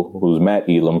uncle, who's Matt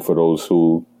Elam, for those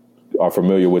who are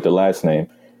familiar with the last name,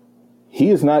 he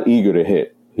is not eager to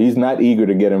hit. He's not eager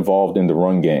to get involved in the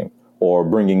run game or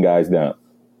bringing guys down.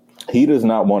 He does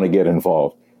not want to get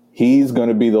involved. He's going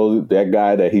to be that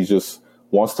guy that he just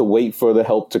wants to wait for the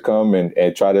help to come and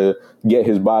try to get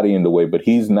his body in the way. But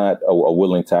he's not a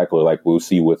willing tackler like we'll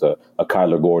see with a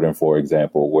Kyler Gordon, for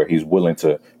example, where he's willing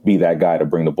to be that guy to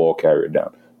bring the ball carrier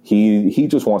down. He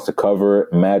just wants to cover,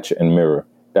 match, and mirror.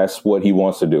 That's what he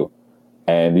wants to do.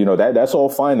 And, that's all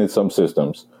fine in some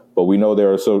systems. But we know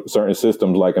there are certain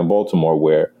systems like in Baltimore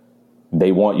where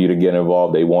they want you to get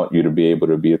involved. They want you to be able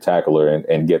to be a tackler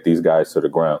and get these guys to the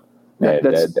ground. Go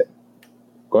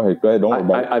ahead. Don't worry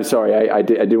about it. I'm sorry. I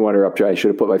didn't want to interrupt you. I should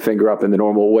have put my finger up in the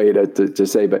normal way to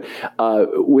say. But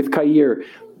with Kaiir,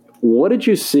 what did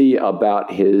you see about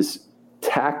his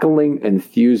tackling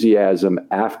enthusiasm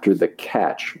after the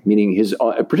catch, meaning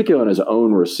particularly on his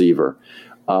own receiver?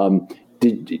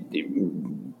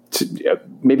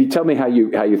 Maybe tell me how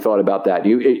you thought about that.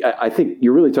 I think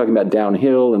you're really talking about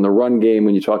downhill and the run game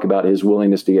when you talk about his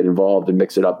willingness to get involved and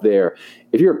mix it up there.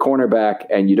 If you're a cornerback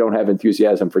and you don't have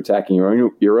enthusiasm for tackling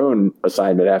your own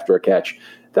assignment after a catch,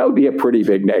 that would be a pretty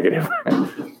big negative.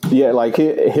 Yeah, like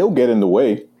he'll get in the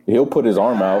way. He'll put his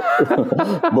arm out,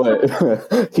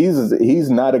 but he's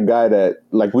not a guy that,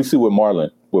 like we see with Marlon.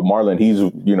 With Marlon, he's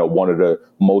one of the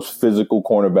most physical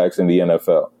cornerbacks in the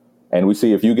NFL. And we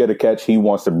see if you get a catch, he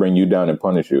wants to bring you down and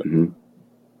punish you. Mm-hmm.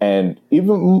 And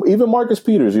even Marcus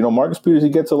Peters, he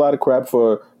gets a lot of crap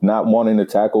for not wanting to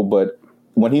tackle. But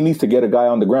when he needs to get a guy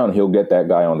on the ground, he'll get that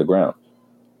guy on the ground.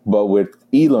 But with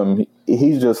Elam,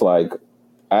 he's just like,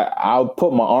 I'll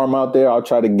put my arm out there. I'll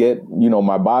try to get,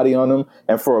 my body on him.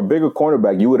 And for a bigger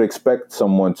cornerback, you would expect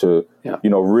someone to,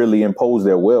 really impose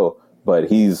their will. But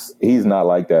he's not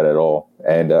like that at all.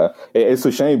 And it's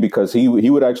a shame because he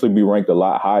would actually be ranked a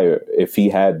lot higher if he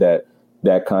had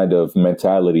that kind of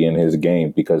mentality in his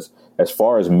game. Because as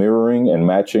far as mirroring and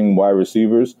matching wide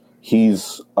receivers,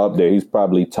 he's up there. He's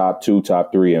probably top 2,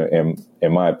 top 3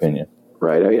 in my opinion.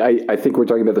 right? I think we're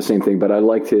talking about the same thing, but I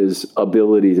liked his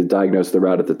ability to diagnose the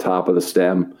route at the top of the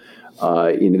stem.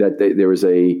 There was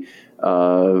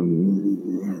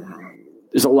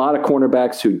there's a lot of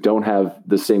cornerbacks who don't have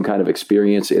the same kind of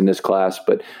experience in this class,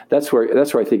 but that's where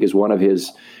I think is one of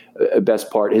his best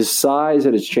part. His size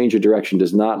and his change of direction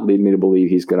does not lead me to believe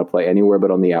he's going to play anywhere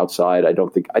but on the outside. I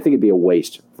think it'd be a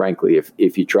waste, frankly,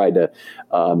 if you tried to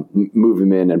move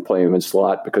him in and play him in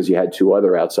slot because you had two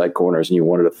other outside corners and you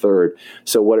wanted a third.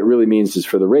 So what it really means is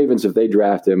for the Ravens, if they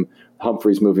draft him,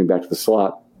 Humphrey's moving back to the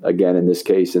slot again in this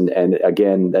case, and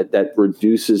again that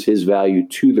reduces his value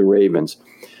to the Ravens.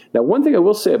 Now, one thing I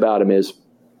will say about him is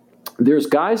there's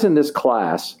guys in this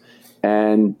class,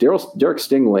 and Derek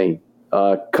Stingley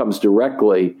comes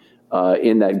directly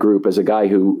in that group as a guy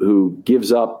who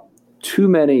gives up too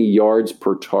many yards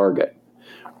per target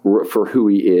for who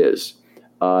he is.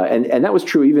 And that was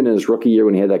true even in his rookie year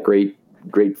when he had that great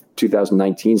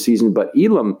 2019 season. But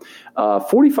Elam,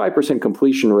 45%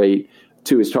 completion rate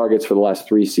to his targets for the last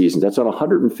 3 seasons. That's on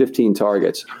 115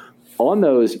 targets. On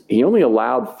those, he only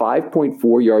allowed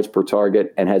 5.4 yards per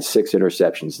target and had 6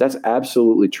 interceptions. That's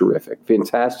absolutely terrific.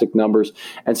 Fantastic numbers.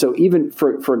 And so even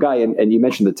for a guy, and you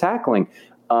mentioned the tackling,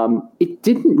 it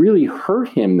didn't really hurt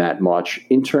him that much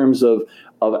in terms of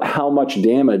how much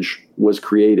damage was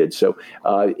created. So,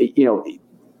 you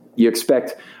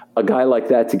expect a guy like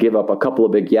that to give up a couple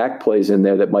of big yak plays in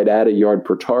there that might add a yard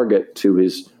per target to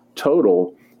his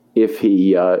total if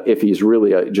he's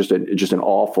really just an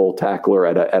awful tackler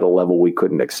at a level we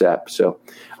couldn't accept. So,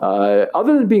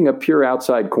 other than being a pure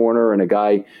outside corner and a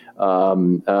guy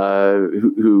who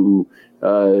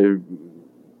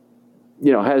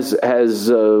has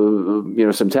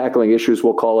some tackling issues,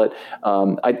 we'll call it.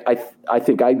 I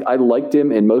think I liked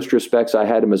him in most respects. I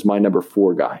had him as my number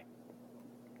 4 guy.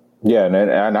 Yeah,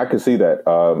 and I could see that.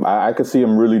 I could see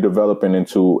him really developing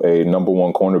into a number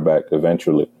 1 cornerback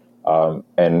eventually.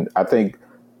 And I think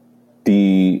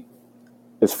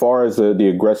as far as the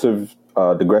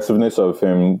aggressiveness of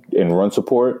him in run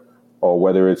support, or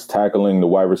whether it's tackling the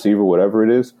wide receiver, whatever it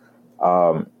is,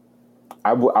 I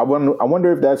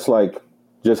wonder if that's like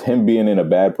just him being in a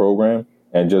bad program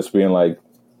and just being like,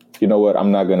 you know what,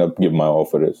 I'm not going to give my all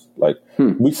for this. Like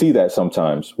we see that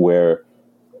sometimes where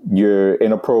you're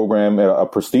in a program, a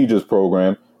prestigious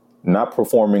program, not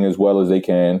performing as well as they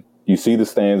can. You see the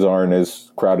stands aren't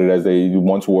as crowded as they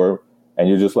once were. And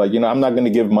you're just like, I'm not going to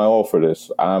give my all for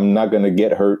this. I'm not going to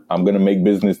get hurt. I'm going to make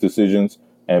business decisions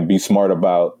and be smart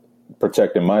about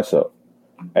protecting myself.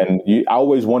 And I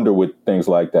always wonder with things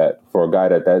like that for a guy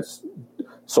that's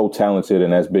so talented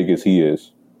and as big as he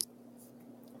is.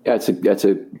 Yeah, that's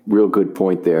a real good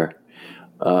point there.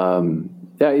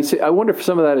 I wonder if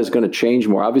some of that is going to change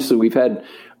more. Obviously, we've had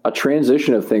a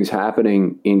transition of things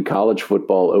happening in college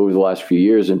football over the last few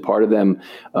years, and part of them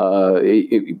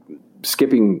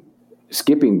skipping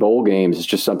bowl games is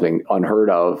just something unheard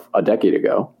of a decade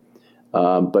ago.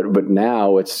 But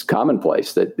now it's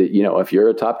commonplace that if you're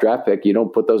a top draft pick, you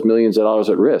don't put those millions of dollars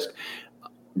at risk.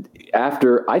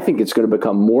 I think it's going to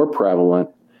become more prevalent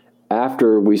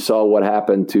after we saw what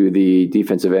happened to the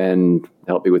defensive end.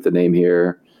 Help me with the name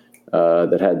here.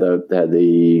 That had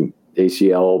the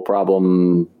ACL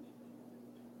problem.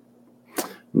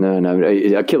 No,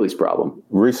 Achilles problem.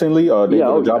 Recently,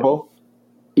 Ojabo?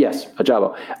 Yes,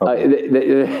 Ojabo.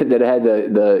 Okay. That had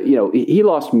he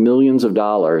lost millions of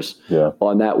dollars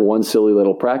on that one silly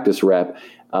little practice rep.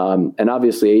 And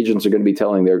obviously agents are going to be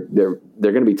telling they're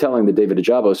going to be telling the David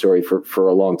Ojabo story for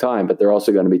a long time, but they're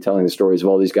also going to be telling the stories of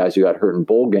all these guys who got hurt in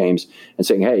bowl games and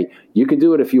saying, hey, you can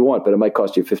do it if you want, but it might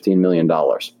cost you $15 million.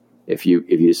 If you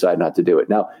decide not to do it.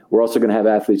 Now, we're also going to have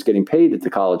athletes getting paid at the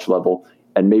college level,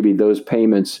 and maybe those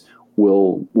payments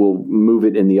will move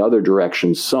it in the other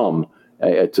direction some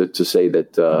to say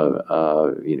that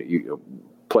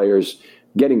players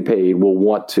getting paid will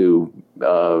want to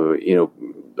or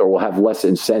will have less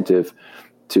incentive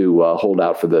to hold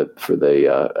out for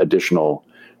the additional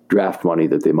draft money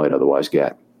that they might otherwise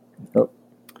get. Oh.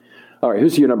 All right,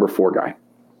 who's your number 4 guy?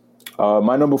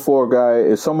 My number 4 guy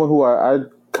is someone who I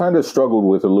kind of struggled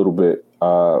with a little bit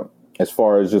as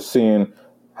far as just seeing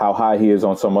how high he is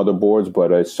on some other boards, but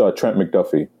it's Trent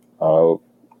McDuffie,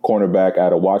 cornerback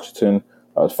out of Washington,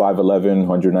 5'11",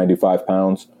 195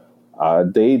 pounds.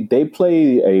 They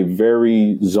play a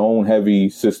very zone-heavy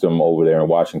system over there in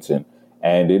Washington,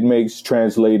 and it makes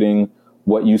translating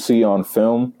what you see on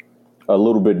film a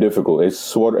little bit difficult. It's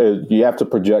sort of, you have to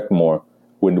project more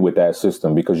with that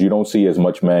system because you don't see as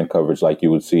much man coverage like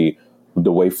you would see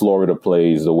the way Florida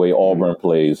plays, the way Auburn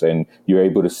plays, and you're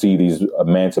able to see these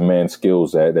man-to-man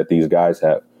skills that these guys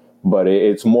have. But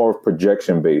it's more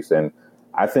projection-based, and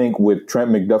I think with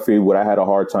Trent McDuffie, what I had a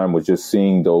hard time was just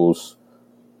seeing those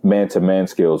man-to-man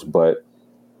skills. But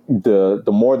the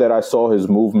more that I saw his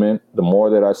movement, the more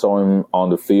that I saw him on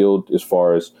the field as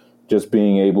far as just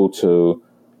being able to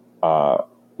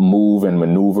move and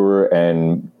maneuver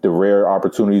and the rare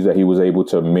opportunities that he was able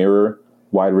to mirror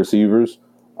wide receivers,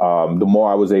 the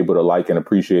more I was able to like and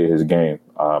appreciate his game.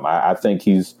 I think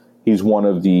he's one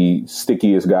of the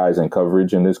stickiest guys in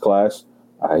coverage in this class.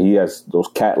 He has those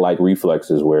cat-like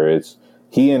reflexes where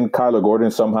he and Kyler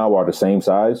Gordon somehow are the same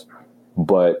size,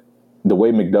 but the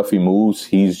way McDuffie moves,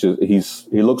 he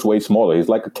looks way smaller. He's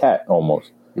like a cat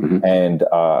almost. Mm-hmm. And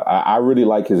I really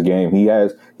like his game.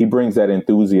 He brings that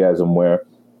enthusiasm where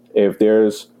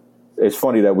it's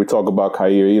funny that we talk about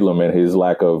Kaiir Elam and his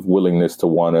lack of willingness to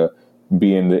want to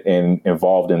be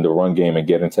involved in the run game and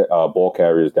get into ball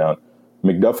carriers down.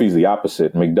 McDuffie's the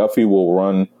opposite. McDuffie will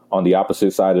run on the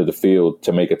opposite side of the field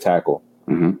to make a tackle.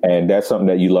 Mm-hmm. And that's something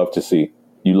that you love to see.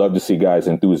 You love to see guys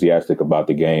enthusiastic about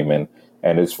the game. And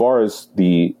as far as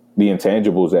the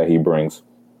intangibles that he brings,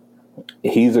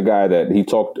 he's a guy that he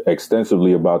talked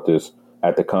extensively about this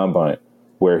at the Combine,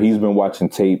 where he's been watching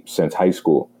tape since high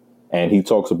school. And he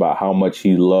talks about how much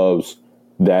he loves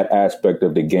that aspect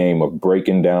of the game of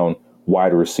breaking down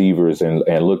wide receivers and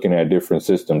looking at different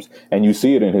systems. And you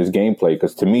see it in his gameplay,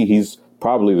 because to me, he's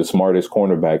probably the smartest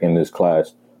cornerback in this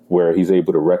class, where he's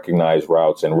able to recognize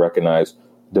routes and recognize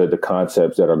the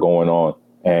concepts that are going on.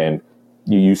 And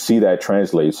you see that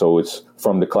translate. So it's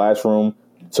from the classroom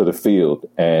to the field.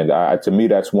 And to me,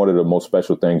 that's one of the most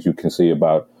special things you can see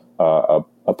about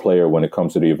a player when it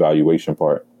comes to the evaluation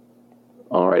part.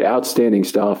 All right, outstanding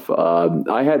stuff.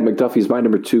 I had McDuffie as my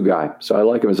number 2 guy, so I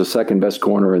like him as the second best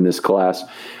corner in this class.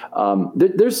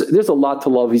 There's a lot to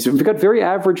love. He's got very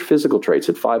average physical traits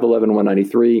at 5'11",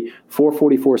 193,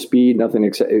 444 speed, nothing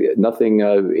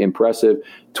impressive.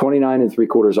 29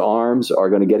 3/4 arms are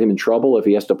going to get him in trouble if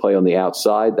he has to play on the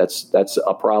outside. That's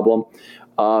a problem.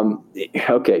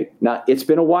 Okay, now it's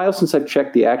been a while since I've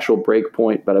checked the actual break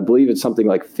point, but I believe it's something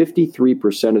like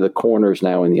 53% of the corners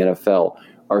now in the NFL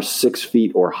are 6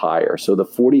 feet or higher. So the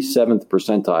 47th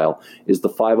percentile is the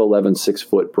 5'11",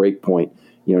 6-foot break point,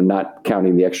 not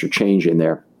counting the extra change in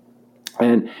there.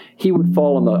 And he would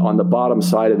fall on the bottom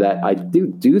side of that. I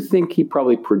do think he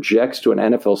probably projects to an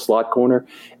NFL slot corner.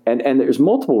 And there's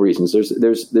multiple reasons. There's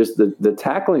the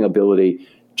tackling ability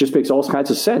just makes all kinds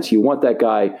of sense. You want that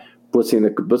guy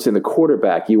blitzing the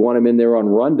quarterback. You want him in there on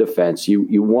run defense.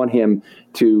 You want him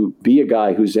to be a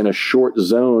guy who's in a short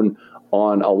zone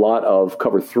on a lot of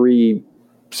cover 3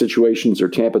 situations or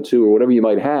Tampa 2 or whatever you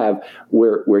might have,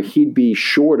 where he'd be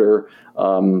shorter,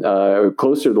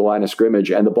 closer to the line of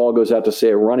scrimmage, and the ball goes out to,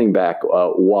 say, a running back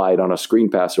wide on a screen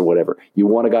pass or whatever. You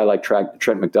want a guy like Trent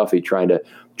McDuffie trying to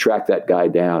track that guy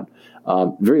down.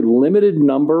 Very limited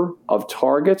number of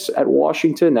targets at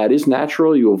Washington. That is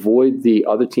natural. You avoid the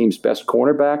other team's best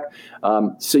cornerback.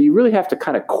 So you really have to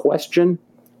kind of question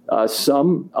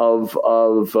some of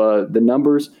the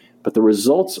numbers. But the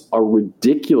results are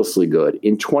ridiculously good.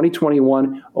 In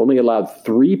 2021, only allowed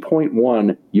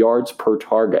 3.1 yards per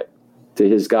target to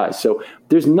his guys. So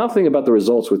there's nothing about the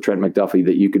results with Trent McDuffie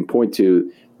that you can point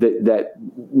to that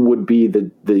would be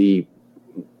the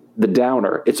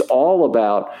downer. It's all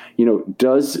about,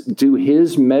 do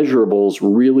his measurables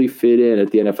really fit in at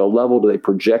the NFL level? Do they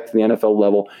project to the NFL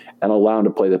level and allow him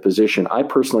to play the position? I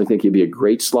personally think he'd be a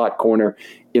great slot corner.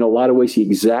 In a lot of ways, he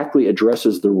exactly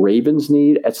addresses the Ravens'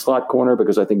 need at slot corner,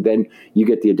 because I think then you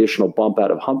get the additional bump out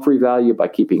of Humphrey value by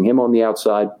keeping him on the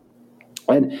outside.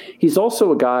 And he's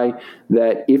also a guy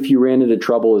that if you ran into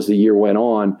trouble as the year went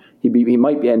on, he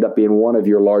might end up being one of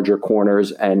your larger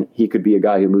corners, and he could be a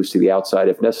guy who moves to the outside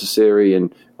if necessary,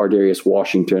 and Ardarius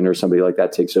Washington or somebody like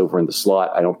that takes over in the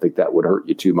slot. I don't think that would hurt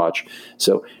you too much.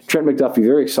 So Trent McDuffie,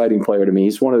 very exciting player to me.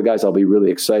 He's one of the guys I'll be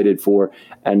really excited for,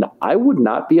 and I would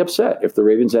not be upset if the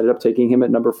Ravens ended up taking him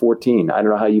at number 14. I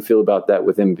don't know how you feel about that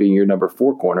with him being your number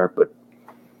 4 corner, but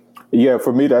yeah,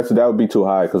 for me, that would be too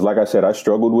high, because like I said, I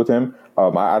struggled with him.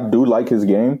 I do like his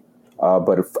game,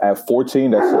 but at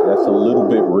 14, that's a little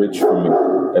bit rich for me.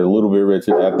 A little bit rich.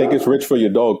 I think it's rich for your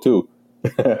dog too.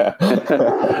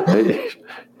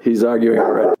 He's arguing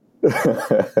already.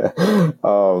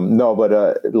 No,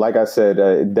 but like I said,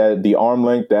 that the arm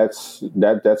length, that's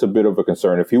a bit of a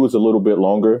concern. If he was a little bit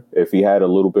longer, if he had a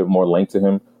little bit more length to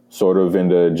him, sort of in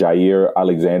the Jair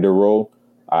Alexander role,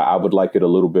 I would like it a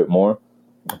little bit more.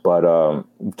 But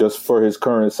just for his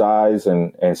current size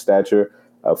and stature,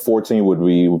 14 would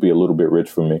be a little bit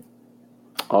rich for me.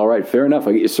 All right, fair enough.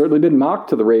 It's certainly been mocked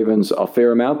to the Ravens a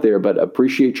fair amount there, but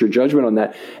appreciate your judgment on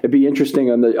that. It'd be interesting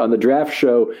on the draft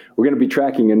show. We're going to be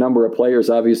tracking a number of players,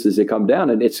 obviously, as they come down,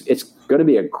 and it's going to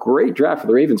be a great draft for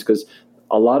the Ravens because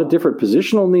a lot of different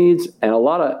positional needs and a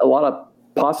lot of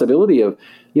possibility of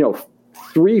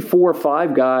 3, 4,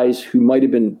 5 guys who might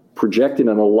have been projected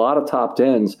in a lot of top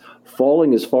 10s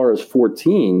falling as far as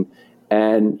 14.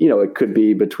 And, it could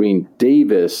be between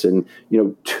Davis and,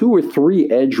 2 or 3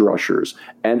 edge rushers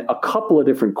and a couple of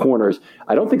different corners.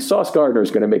 I don't think Sauce Gardner is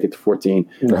going to make it to 14,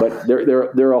 but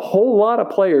there are a whole lot of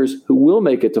players who will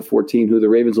make it to 14 who the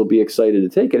Ravens will be excited to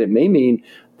take. And it may mean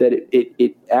that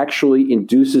it actually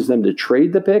induces them to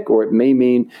trade the pick, or it may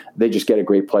mean they just get a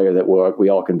great player that we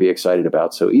all can be excited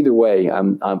about. So either way,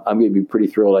 I'm going to be pretty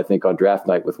thrilled, I think, on draft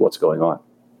night with what's going on.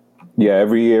 Yeah,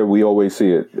 every year we always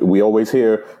see it. We always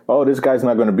hear, oh, this guy's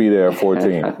not going to be there at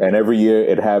 14. And every year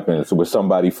it happens where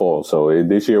somebody falls. So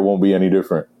this year won't be any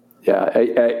different. Yeah,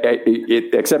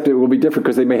 except it will be different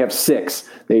because they may have 6.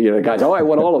 The guys, I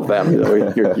want all of them.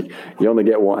 You only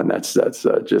get one. That's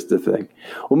just the thing.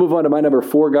 We'll move on to my number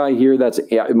 4 guy here.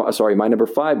 My number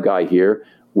 5 guy here,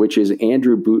 which is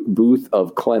Andrew Booth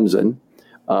of Clemson.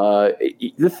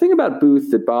 The thing about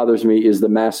Booth that bothers me is the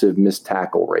massive missed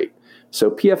tackle rate. So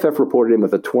PFF reported him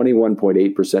with a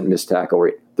 21.8% missed tackle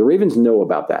rate. The Ravens know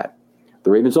about that.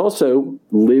 The Ravens also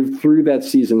lived through that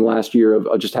season last year of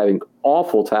just having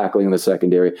awful tackling in the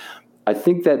secondary. I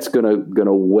think that's going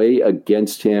to weigh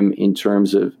against him in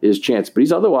terms of his chance. But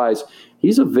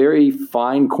he's a very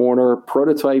fine corner,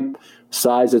 prototype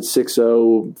size at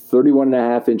 6'0",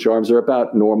 31.5-inch arms. They're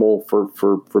about normal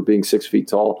for being 6 feet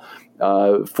tall.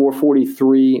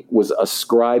 443 was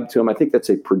ascribed to him. I think that's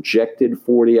a projected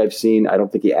 40 I've seen. I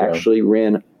don't think he actually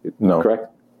ran. No. Correct?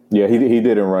 Yeah, he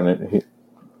didn't run it.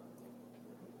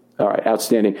 All right,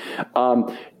 outstanding.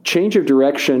 Change of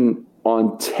direction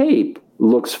on tape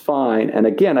looks fine. And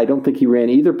again, I don't think he ran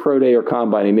either pro day or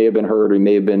combine. He may have been hurt or he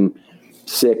may have been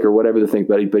sick or whatever the thing,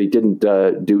 but he didn't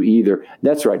do either.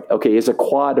 That's right. Okay, it's a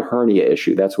quad hernia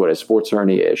issue. That's what a sports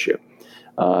hernia issue.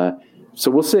 So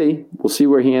we'll see. We'll see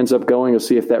where he ends up going. We'll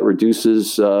see if that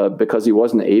reduces because he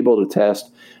wasn't able to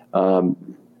test.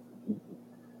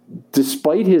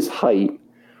 Despite his height,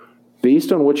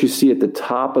 based on what you see at the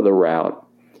top of the route,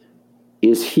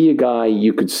 is he a guy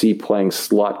you could see playing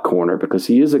slot corner? Because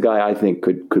he is a guy I think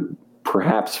could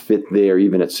perhaps fit there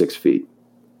even at 6 feet.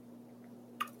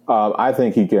 I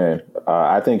think he can.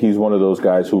 I think he's one of those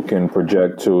guys who can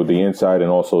project to the inside and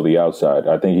also the outside.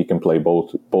 I think he can play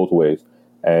both ways.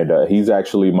 And he's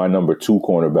actually my number 2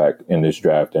 cornerback in this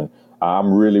draft. And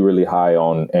I'm really, really high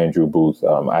on Andrew Booth.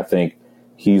 I think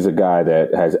he's a guy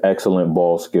that has excellent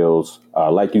ball skills.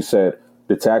 Like you said,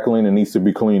 the tackling, it needs to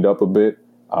be cleaned up a bit.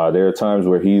 There are times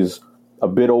where he's a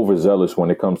bit overzealous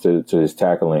when it comes to his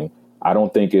tackling. I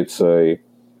don't think it's an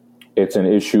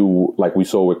issue like we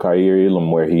saw with Kaiir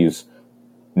Elam where he's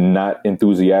not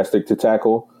enthusiastic to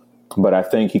tackle. But I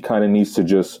think he kind of needs to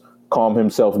just calm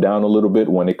himself down a little bit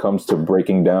when it comes to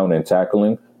breaking down and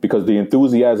tackling, because the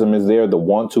enthusiasm is there, the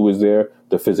want to is there,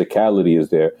 the physicality is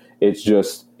there. It's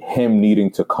just him needing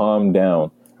to calm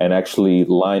down and actually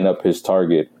line up his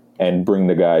target and bring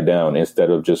the guy down instead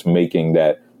of just making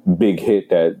that big hit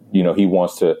that, he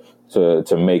wants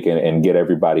to make and get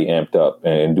everybody amped up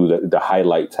and do the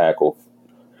highlight tackle.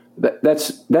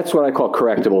 That's what I call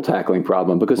correctable tackling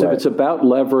problem, because if it's about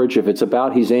leverage, if it's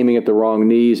about he's aiming at the wrong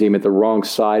knees, aiming at the wrong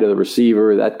side of the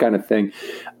receiver, that kind of thing,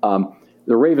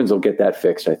 the Ravens will get that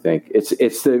fixed, I think. It's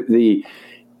the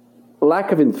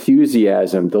lack of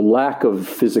enthusiasm, the lack of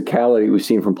physicality we've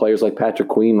seen from players like Patrick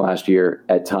Queen last year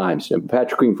at times. And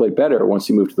Patrick Queen played better once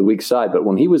he moved to the weak side, but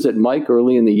when he was at Mike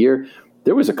early in the year,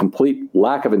 there was a complete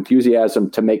lack of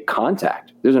enthusiasm to make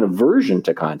contact. There's an aversion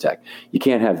to contact. You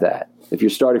can't have that. If you're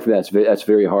starting from that, that's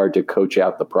very hard to coach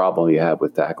out the problem you have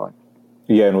with tackling.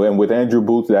 Yeah, and with Andrew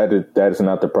Booth, that is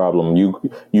not the problem.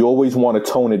 You always want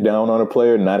to tone it down on a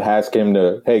player, not ask him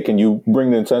to, hey, can you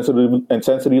bring the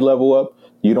intensity level up?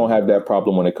 You don't have that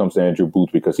problem when it comes to Andrew Booth,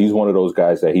 because he's one of those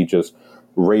guys that he just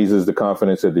raises the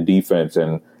confidence of the defense,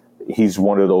 and he's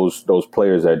one of those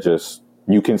players that just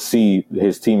you can see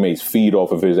his teammates feed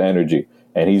off of his energy,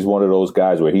 and he's one of those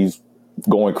guys where he's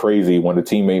going crazy when the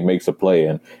teammate makes a play,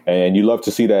 and you love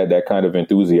to see that kind of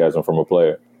enthusiasm from a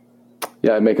player.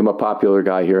 Yeah, I'd make him a popular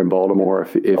guy here in Baltimore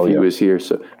if he was here.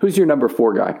 So, who's your number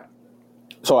 4 guy?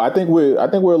 So I think we're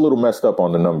a little messed up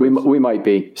on the numbers. We might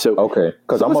be. So okay,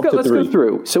 because I'm up to 3. Let's go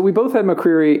through. So we both had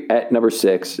McCreary at number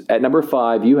 6. At number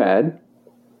 5, you had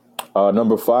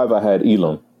number 5. I had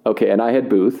Elam. Okay, and I had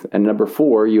Booth. And number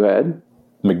 4, you had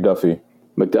McDuffie.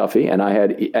 McDuffie, and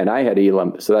I had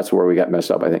Elam, so that's where we got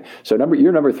messed up, I think. So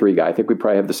you're number 3 guy. I think we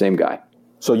probably have the same guy.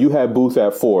 So you had Booth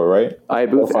at 4, right? I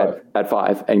had Booth at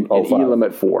 5, and Elam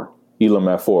at 4. Elam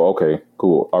at 4. Okay,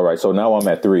 cool. All right, so now I'm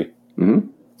at 3. Mm-hmm.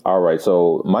 All right,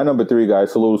 so my number 3 guy,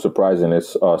 it's a little surprising.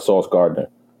 It's Sauce Gardner.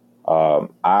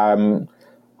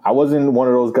 I wasn't one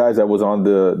of those guys that was on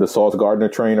the Sauce Gardner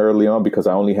train early on because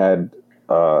I only had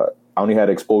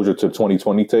exposure to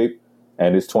 2020 tape,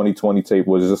 and his 2020 tape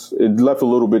it left a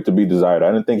little bit to be desired.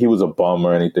 I didn't think he was a bum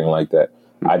or anything like that.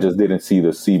 I just didn't see the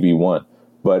CB1.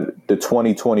 But the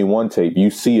 2021 tape,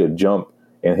 you see a jump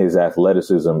in his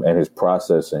athleticism and his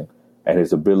processing and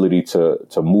his ability to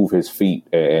move his feet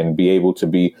and be able to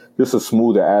be just a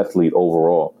smoother athlete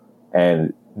overall.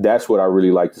 And that's what I really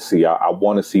like to see. I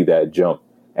want to see that jump.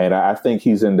 And I think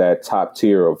he's in that top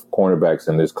tier of cornerbacks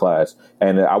in this class.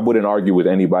 And I wouldn't argue with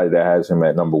anybody that has him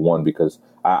at number 1 because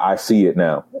I see it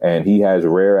now. And he has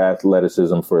rare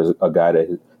athleticism for a guy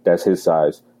that's his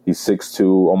size. He's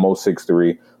 6'2", almost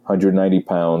 6'3", 190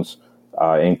 pounds,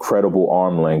 incredible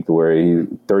arm length, where he's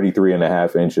 33 and a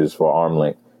half inches for arm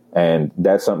length. And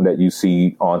that's something that you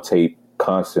see on tape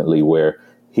constantly, where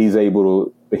he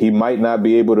might not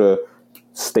be able to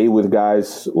stay with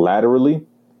guys laterally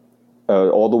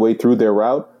all the way through their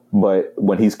route, but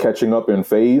when he's catching up in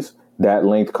phase, that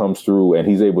length comes through and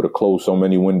he's able to close so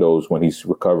many windows when he's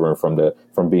recovering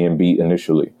from being beat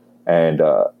initially. And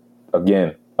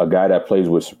again, a guy that plays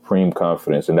with supreme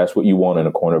confidence, and that's what you want in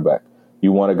a cornerback.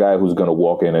 You want a guy who's going to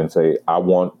walk in and say, I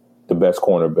want the best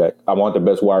cornerback. I want the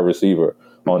best wide receiver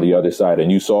on the other side.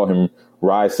 And you saw him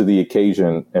rise to the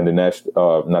occasion in the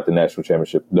not the national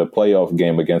championship, the playoff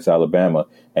game against Alabama.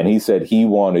 And he said he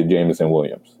wanted Jameson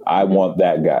Williams. I want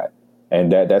that guy.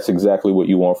 And that's exactly what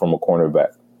you want from a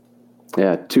cornerback.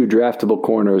 Yeah, 2 draftable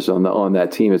corners on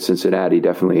that team at Cincinnati.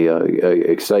 Definitely a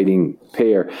exciting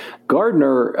pair.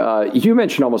 Gardner, you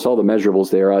mentioned almost all the measurables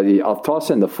there. I'll toss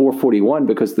in the 441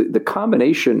 because the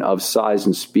combination of size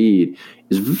and speed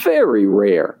is very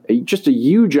rare. Just a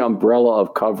huge umbrella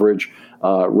of coverage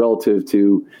relative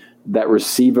to that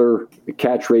receiver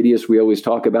catch radius we always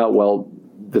talk about. Well,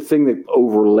 the thing that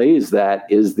overlays that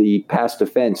is the pass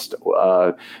defense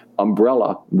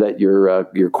umbrella that your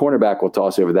cornerback will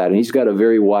toss over that. And he's got a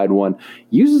very wide one.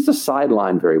 Uses the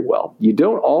sideline very well. You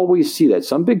don't always see that.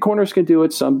 Some big corners can do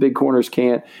it. Some big corners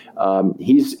can't.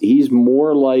 He's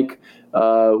more like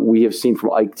we have seen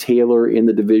from Ike Taylor in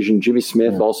the division. Jimmy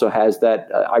Smith also has that.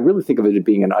 I really think of it as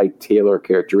being an Ike Taylor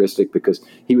characteristic because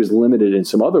he was limited in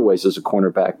some other ways as a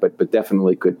cornerback, but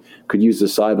definitely could use the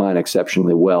sideline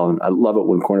exceptionally well. And I love it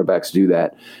when cornerbacks do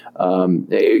that.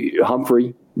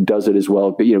 Humphrey does it as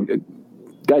well. But,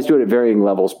 guys do it at varying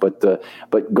levels, but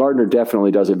Gardner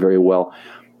definitely does it very well.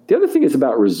 The other thing is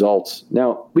about results.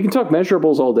 Now, we can talk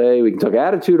measurables all day. We can talk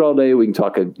attitude all day. We can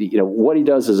talk, what he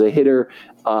does as a hitter.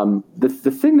 The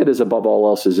thing that is above all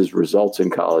else is his results in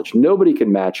college. Nobody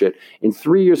can match it. In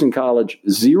 3 years in college,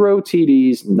 0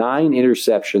 TDs, 9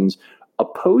 interceptions.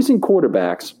 Opposing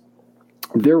quarterbacks,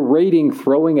 their rating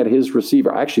throwing at his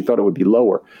receiver, I actually thought it would be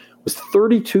lower, was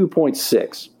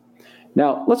 32.6.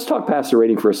 Now, let's talk passer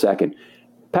rating for a second.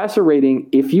 Passer rating,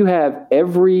 if you have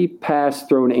every pass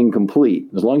thrown incomplete,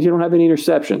 as long as you don't have any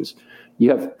interceptions, you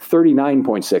have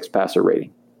 39.6 passer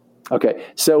rating. Okay,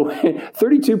 so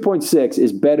 32.6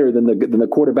 is better than the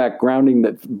quarterback grounding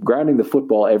the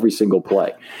football every single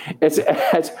play.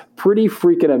 It's pretty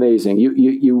freaking amazing.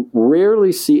 You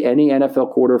rarely see any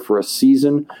NFL quarter for a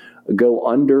season go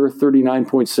under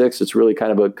 39.6. It's really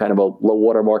kind of a low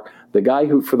watermark. The guy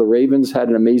who for the Ravens had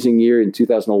an amazing year in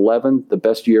 2011, the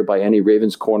best year by any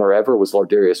Ravens corner ever, was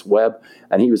Lardarius Webb,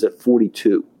 and he was at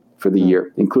 42 for the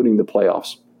year, including the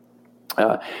playoffs.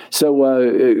 It's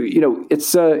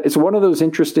one of those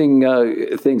interesting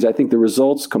things. I think the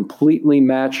results completely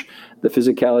match the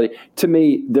physicality. To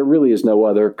me, there really is no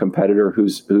other competitor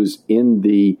who's in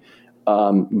the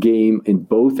game in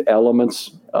both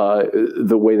elements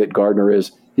the way that Gardner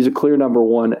is. He's a clear number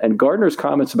 1. And Gardner's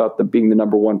comments about being the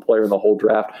number 1 player in the whole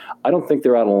draft, I don't think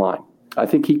they're out of line. I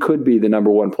think he could be the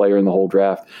number 1 player in the whole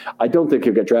draft. I don't think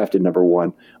he'll get drafted number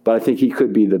 1, but I think he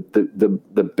could be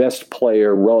the best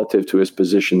player relative to his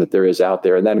position that there is out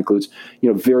there. And that includes,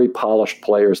 very polished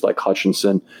players like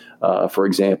Hutchinson, for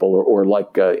example, or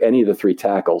like any of the 3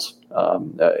 tackles.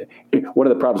 One of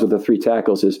the problems with the 3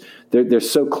 tackles is they're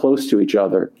so close to each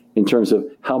other in terms of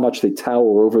how much they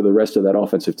tower over the rest of that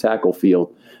offensive tackle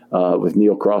field with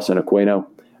Neil Cross and Aquino.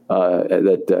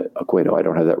 Aquino, I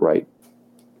don't have that right.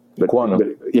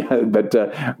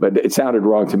 but it sounded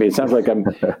wrong to me. It sounds like I'm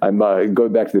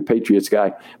going back to the Patriots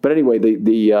guy. But anyway,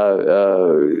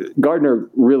 the Gardner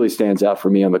really stands out for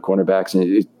me on the cornerbacks,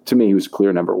 and to me, he was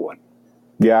clear number one.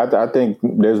 Yeah, I think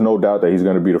there's no doubt that he's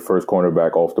going to be the first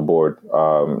cornerback off the board.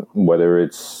 Whether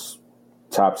it's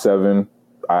top 7,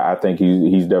 I think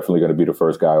he's definitely going to be the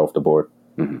first guy off the board.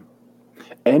 Mm-hmm.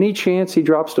 Any chance he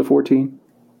drops to 14?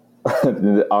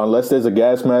 Unless there's a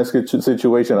gas mask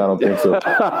situation, I don't think so.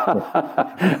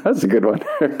 That's a good one.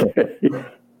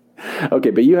 Okay,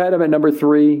 but you had him at number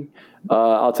 3.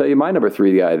 I'll tell you my number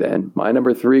 3 guy then. My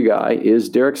number 3 guy is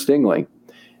Derek Stingley.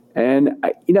 And,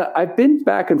 I've been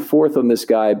back and forth on this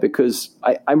guy because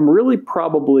I'm really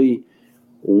probably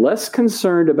less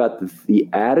concerned about the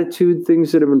attitude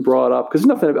things that have been brought up, because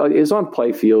nothing is on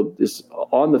play field. His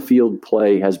on the field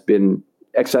play has been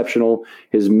exceptional.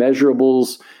 His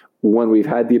measurables, when we've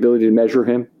had the ability to measure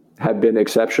him, have been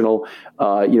exceptional.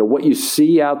 What you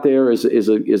see out there is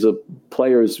a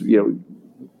player who's,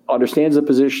 understands the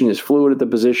position, is fluid at the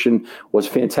position, was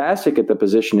fantastic at the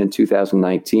position in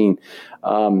 2019.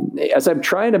 As I'm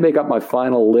trying to make up my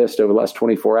final list over the last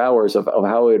 24 hours of how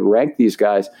I would rank these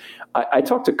guys, I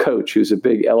talked to Coach, who's a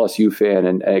big LSU fan,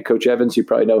 and Coach Evans, you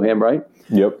probably know him, right?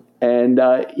 Yep. And,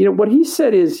 what he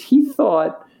said is he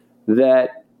thought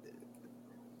that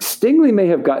Stingley may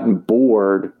have gotten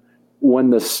bored when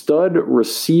the stud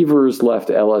receivers left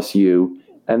LSU,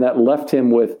 and that left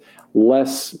him with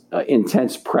less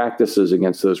intense practices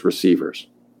against those receivers.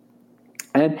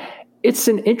 And it's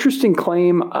an interesting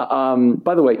claim.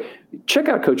 By the way, check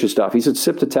out Coach's stuff. He's at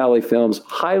Sip to Tally Films.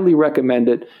 Highly recommend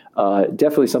it.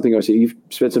 Definitely something I see. You've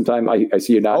spent some time. I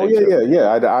see you nodding. Oh,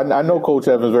 yeah. I know Coach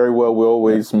Evans very well. We're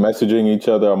always messaging each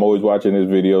other. I'm always watching his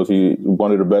videos. He's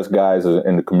one of the best guys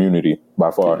in the community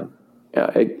by far.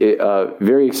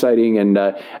 Very exciting,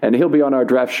 and he'll be on our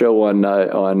draft show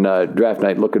on draft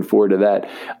night. Looking forward to that.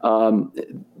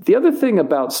 The other thing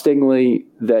about Stingley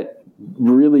that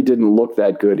really didn't look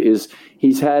that good is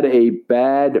he's had a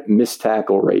bad missed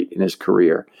tackle rate in his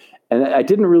career, and I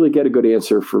didn't really get a good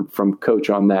answer from Coach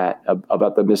on that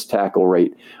about the missed tackle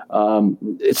rate.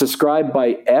 It's ascribed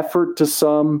by effort to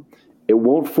some. It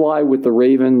won't fly with the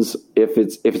Ravens if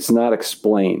it's not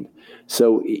explained.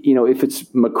 So, if it's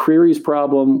McCreary's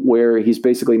problem where he's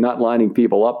basically not lining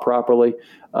people up properly,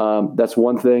 that's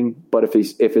one thing. But if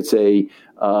it's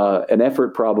an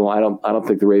effort problem, I don't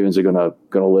think the Ravens are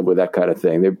gonna live with that kind of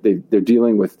thing. They're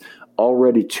dealing with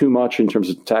already too much in terms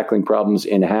of tackling problems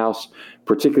in house,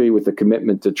 particularly with the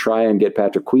commitment to try and get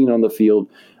Patrick Queen on the field.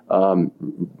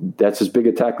 That's as big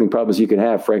a tackling problem as you can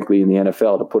have, frankly, in the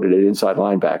NFL, to put it at inside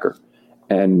linebacker.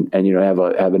 And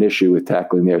have an issue with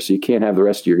tackling there. So you can't have the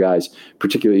rest of your guys,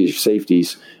 particularly your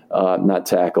safeties, not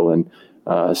tackle. And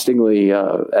Stingley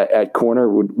at corner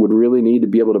would really need to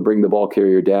be able to bring the ball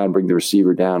carrier down, bring the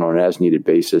receiver down on an as-needed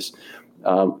basis.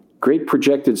 Great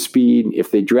projected speed.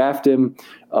 If they draft him,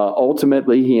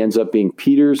 ultimately he ends up being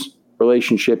Peters'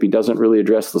 relationship. He doesn't really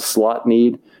address the slot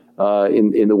need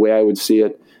in the way I would see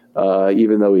it.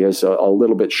 Even though he has a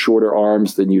little bit shorter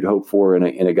arms than you'd hope for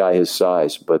in a guy his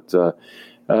size. But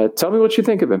tell me what you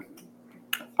think of him.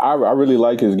 I really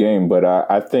like his game, but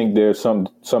I think there's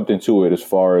something to it as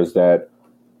far as that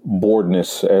boredness,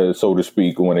 so to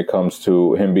speak, when it comes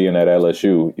to him being at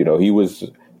LSU. He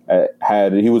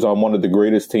was on one of the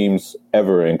greatest teams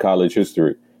ever in college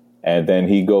history, and then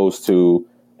he goes to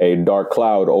a dark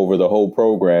cloud over the whole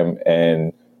program,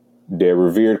 and their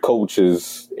revered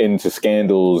coaches into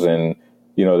scandals, and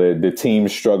the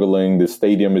team's struggling. The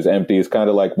stadium is empty. It's kind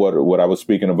of like what I was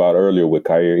speaking about earlier with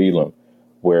Kaiir Elam,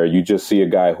 where you just see a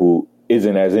guy who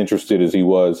isn't as interested as he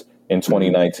was in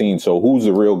 2019. So who's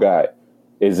the real guy?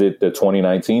 Is it the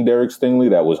 2019 Derek Stingley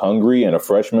that was hungry and a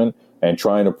freshman and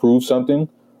trying to prove something?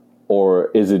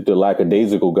 Or is it the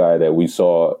lackadaisical guy that we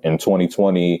saw in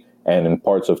 2020 and in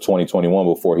parts of 2021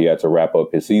 before he had to wrap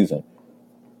up his season?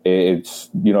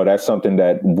 It's, that's something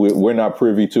that we're not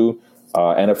privy to.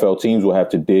 NFL teams will have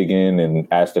to dig in and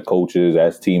ask the coaches,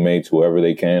 ask teammates, whoever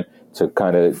they can, to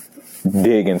kind of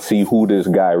dig and see who this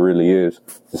guy really is,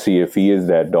 to see if he is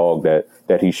that dog that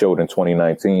he showed in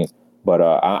 2019. But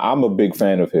I'm a big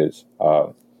fan of his.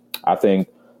 I think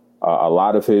a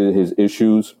lot of his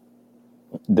issues,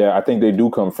 I think they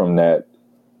do come from that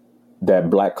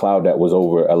black cloud that was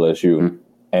over LSU. Mm-hmm.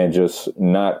 And just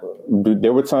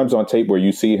there were times on tape where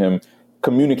you see him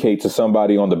communicate to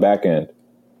somebody on the back end,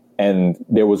 and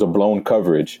there was a blown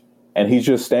coverage, and he's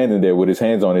just standing there with his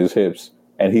hands on his hips,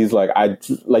 and he's like,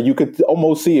 you could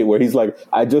almost see it where he's like,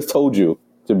 I just told you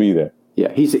to be there.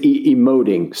 Yeah, he's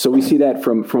emoting. So we see that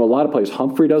from a lot of players.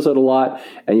 Humphrey does it a lot,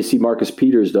 and you see Marcus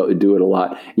Peters do it a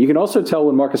lot. You can also tell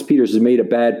when Marcus Peters has made a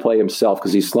bad play himself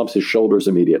because he slumps his shoulders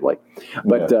immediately.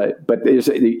 But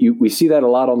we see that a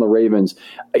lot on the Ravens.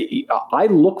 I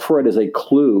look for it as a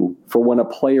clue for when a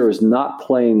player is not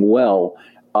playing well.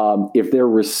 If they're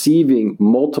receiving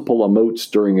multiple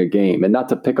emotes during a game. And not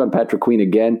to pick on Patrick Queen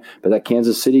again, but that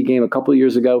Kansas City game a couple of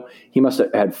years ago, he must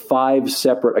have had 5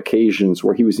 separate occasions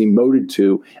where he was emoted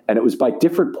to, and it was by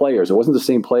different players. It wasn't the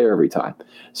same player every time.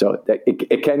 So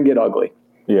it can get ugly.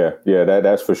 Yeah,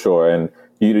 that's for sure. And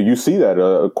you see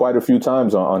that quite a few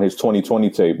times on his 2020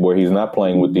 tape where he's not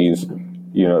playing with these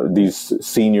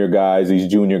senior guys,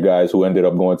 these junior guys who ended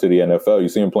up going to the NFL. You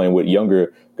see him playing with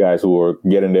younger guys who are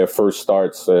getting their first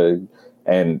starts,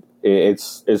 and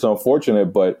it's unfortunate.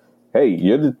 But hey,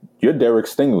 you're Derek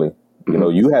Stingley.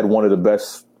 Mm-hmm. You had one of the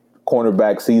best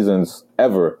cornerback seasons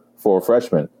ever for a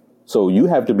freshman. So you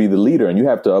have to be the leader, and you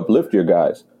have to uplift your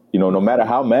guys. No matter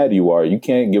how mad you are, you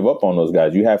can't give up on those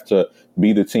guys. You have to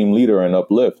be the team leader and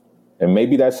uplift. And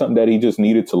maybe that's something that he just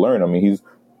needed to learn. I mean, he's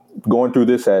going through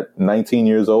this at 19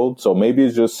 years old. So maybe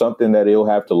it's just something that he'll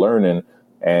have to learn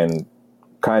and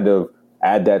kind of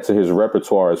add that to his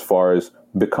repertoire as far as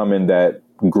becoming that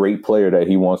great player that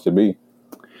he wants to be.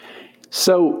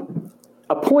 So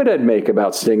a point I'd make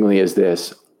about Stingley is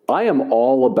this. I am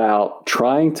all about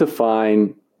trying to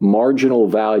find marginal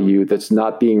value that's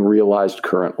not being realized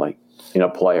currently in a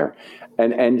player.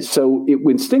 And so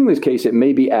in Stingley's case, it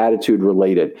may be attitude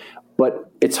related,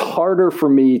 but it's harder for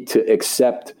me to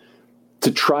accept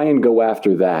to try and go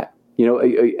after that.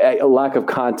 A lack of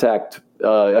contact,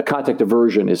 a contact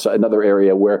aversion is another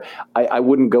area where I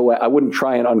wouldn't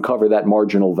try and uncover that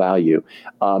marginal value.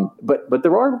 But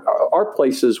there are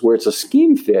places where it's a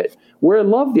scheme fit where I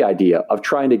love the idea of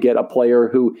trying to get a player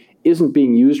who isn't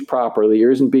being used properly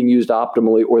or isn't being used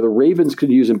optimally, or the Ravens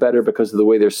could use him better because of the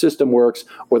way their system works,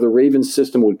 or the Ravens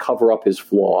system would cover up his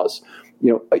flaws.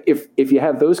 If you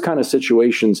have those kind of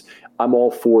situations, I'm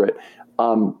all for it.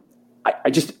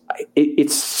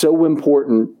 It's so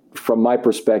important from my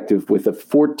perspective with a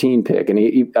 14 pick, and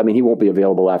he won't be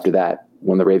available after that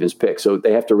when the Ravens pick. So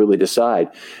they have to really decide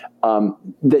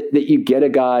that you get a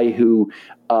guy who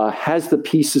has the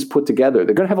pieces put together.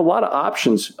 They're going to have a lot of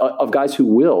options of guys who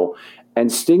will. And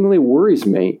Stingley worries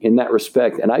me in that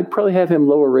respect. And I'd probably have him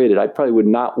lower rated. I probably would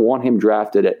not want him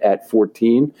drafted at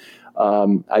 14.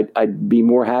 I'd be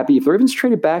more happy if the Ravens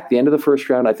traded back the end of the first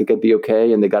round. I think I'd be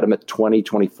okay, and they got him at 20,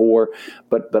 24.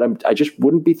 But I just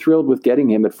wouldn't be thrilled with getting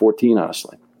him at 14,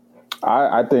 honestly.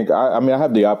 I think I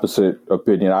have the opposite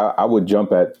opinion. I would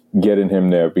jump at getting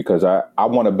him there because I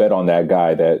want to bet on that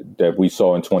guy that we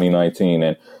saw in 2019.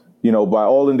 And, by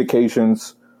all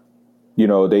indications, he's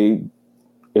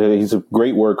a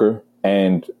great worker,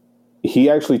 and he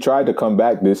actually tried to come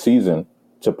back this season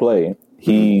to play.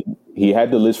 He had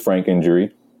the Lisfranc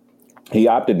injury. He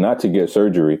opted not to get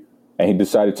surgery, and he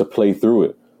decided to play through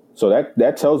it. So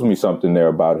that tells me something there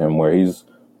about him, where he's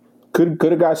could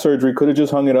have got surgery, could have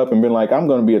just hung it up and been like, I'm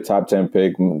going to be a top 10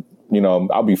 pick.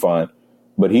 I'll be fine.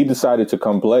 But he decided to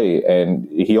come play, and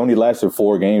he only lasted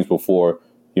 4 games before,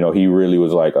 he really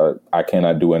was like, I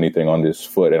cannot do anything on this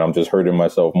foot, and I'm just hurting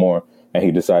myself more. And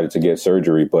he decided to get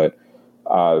surgery. But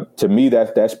to me,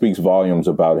 that speaks volumes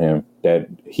about him, that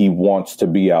he wants to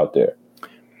be out there.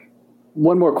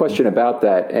 One more question about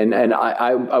that, and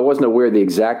I wasn't aware of the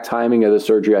exact timing of the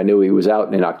surgery. I knew he was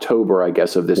out in October, I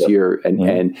guess, of this year.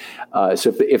 And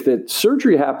so if the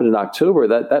surgery happened in October,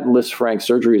 that Lisfranc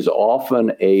surgery is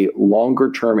often a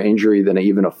longer-term injury than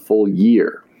even a full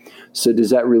year. So does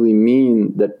that really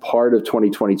mean that part of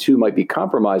 2022 might be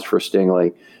compromised for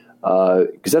Stingley?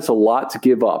 Because that's a lot to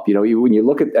give up. When you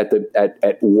look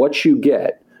at what you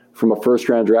get from a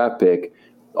first-round draft pick,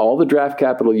 all the draft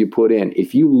capital you put in,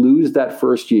 if you lose that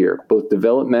first year, both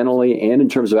developmentally and in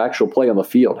terms of actual play on the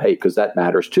field, because that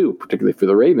matters too, particularly for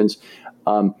the Ravens,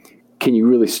 can you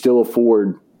really still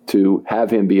afford to have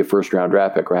him be a first-round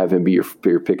draft pick or have him be your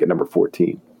pick at number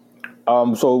 14?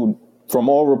 So from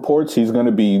all reports, he's going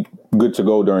to be good to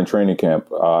go during training camp.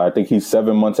 I think he's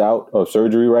 7 months out of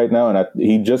surgery right now, and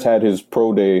he just had his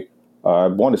pro day, I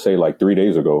want to say like 3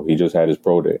 days ago. He just had his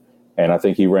pro day. And I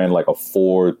think he ran like a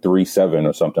 4.37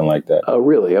 or something like that. Oh,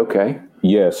 really? Okay.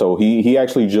 Yeah, so he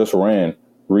actually just ran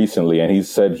recently, and he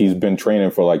said he's been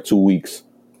training for like 2 weeks.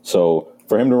 So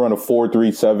for him to run a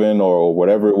 4.37 or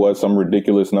whatever it was, some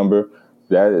ridiculous number,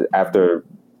 that after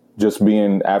just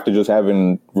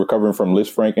recovering from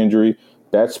Lisfranc injury,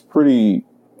 that's pretty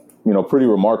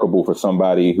remarkable for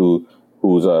somebody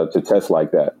who's to test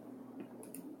like that.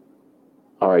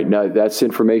 All right. Now, that's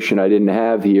information I didn't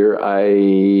have here.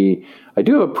 I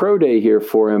do have a pro day here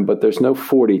for him, but there's no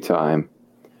 40 time.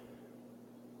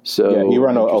 So yeah, he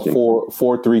ran a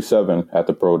 4.37 at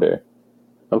the pro day.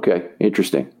 Okay,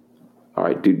 interesting. All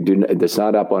right, that's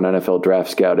not up on NFL Draft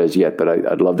Scout as yet, but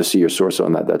I'd love to see your source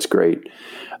on that. That's great.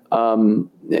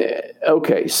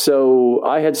 Okay, so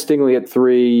I had Stingley at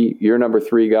 3. Your number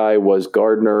 3 guy was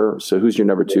Gardner. So who's your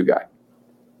number 2 guy?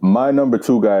 My number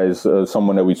 2 guy is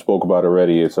someone that we spoke about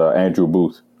already. It's Andrew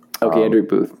Booth. Okay, Andrew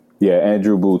Booth. Yeah,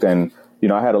 Andrew Booth. And,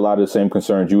 I had a lot of the same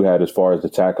concerns you had as far as the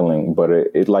tackling. But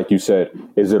it like you said,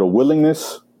 is it a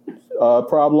willingness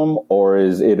problem or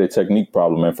is it a technique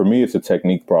problem? And for me, it's a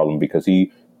technique problem because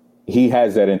he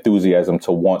has that enthusiasm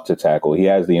to want to tackle. He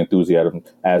has the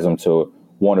enthusiasm to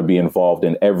want to be involved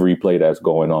in every play that's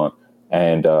going on.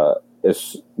 And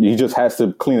he just has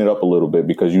to clean it up a little bit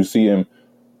because you see him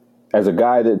as a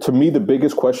guy that, to me, the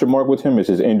biggest question mark with him is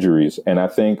his injuries. And I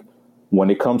think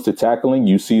when it comes to tackling,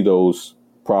 you see those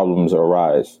problems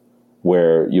arise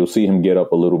where you'll see him get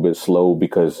up a little bit slow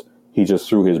because he just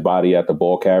threw his body at the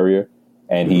ball carrier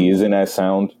and he isn't as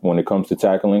sound when it comes to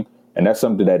tackling. And that's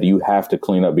something that you have to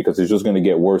clean up because it's just going to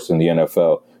get worse in the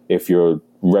NFL if you're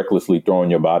recklessly throwing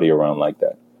your body around like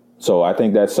that. So I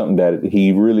think that's something that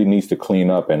he really needs to clean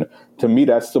up. And to me,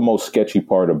 that's the most sketchy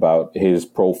part about his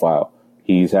profile.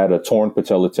 He's had a torn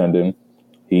patella tendon.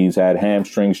 He's had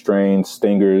hamstring strains,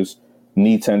 stingers,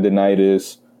 knee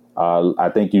tendonitis. I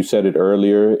think you said it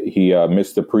earlier. He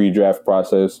missed the pre-draft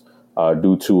process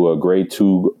due to a grade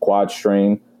 2 quad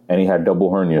strain, and he had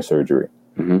double hernia surgery.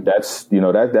 Mm-hmm.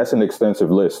 That's an extensive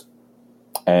list.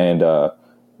 And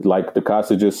like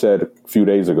DeCosta just said a few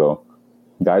days ago,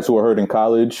 guys who are hurt in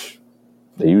college,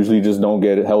 they usually just don't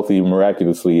get healthy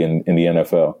miraculously in the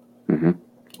NFL.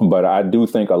 Mm-hmm. But I do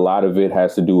think a lot of it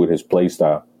has to do with his play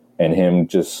style and him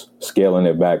just scaling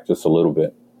it back just a little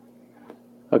bit.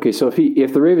 Okay, so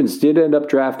if the Ravens did end up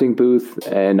drafting Booth,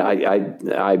 and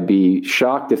I'd be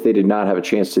shocked if they did not have a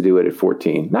chance to do it at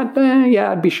 14.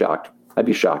 I'd be shocked. I'd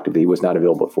be shocked if he was not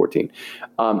available at 14.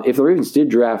 If the Ravens did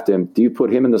draft him, do you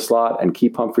put him in the slot and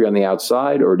keep Humphrey on the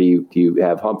outside, or do you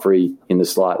have Humphrey in the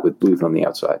slot with Booth on the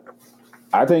outside?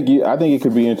 I think it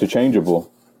could be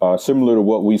interchangeable, similar to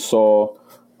what we saw.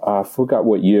 I forgot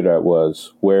what year that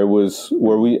was. Who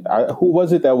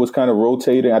was it that was kind of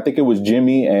rotating? I think it was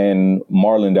Jimmy and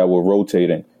Marlon that were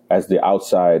rotating as the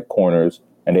outside corners,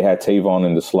 and they had Tavon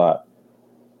in the slot.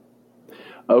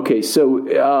 Okay, so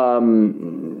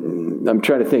I'm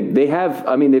trying to think.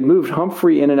 They've moved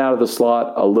Humphrey in and out of the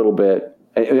slot a little bit.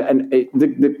 And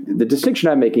the distinction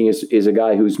I'm making is a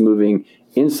guy who's moving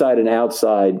inside and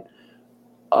outside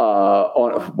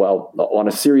on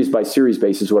a series by series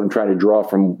basis. What I'm trying to draw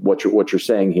from what you're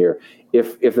saying here.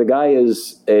 If the guy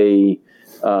is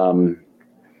an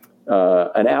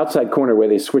outside corner where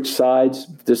they switch sides,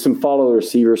 there's some follow the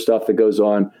receiver stuff that goes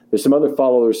on. There's some other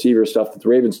follow the receiver stuff that the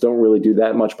Ravens don't really do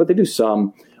that much, but they do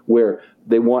some where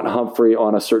they want Humphrey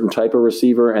on a certain type of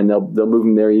receiver and they'll move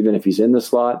him there even if he's in the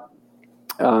slot.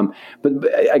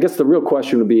 But I guess the real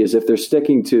question would be is if they're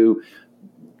sticking to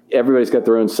everybody's got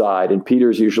their own side and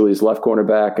Peters usually is left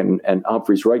cornerback and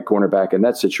Humphrey's right cornerback in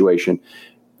that situation,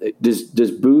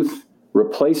 does Booth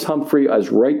replace Humphrey as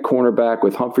right cornerback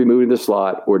with Humphrey moving to the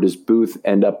slot, or does Booth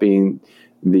end up being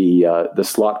the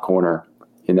slot corner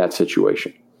in that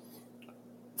situation?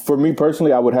 For me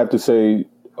personally, I would have to say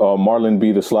Marlon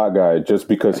be the slot guy just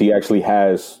because he actually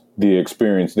has the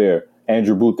experience there.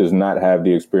 Andrew Booth does not have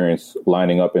the experience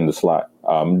lining up in the slot.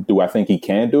 Do I think he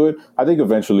can do it? I think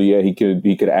eventually, yeah, he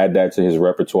could add that to his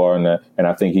repertoire, and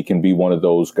I think he can be one of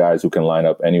those guys who can line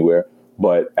up anywhere.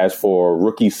 But as for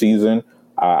rookie season,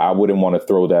 I wouldn't want to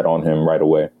throw that on him right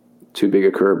away. Too big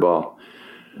a curveball.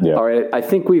 Yeah. All right. I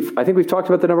think we've talked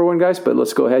about the number one guys, but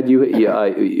let's go ahead.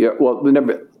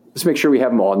 Let's make sure we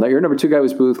have them all. Now, your number 2 guy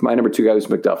was Booth. My number 2 guy was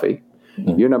McDuffie.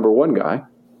 Mm-hmm. Your number 1 guy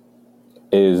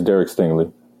is Derek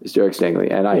Stingley.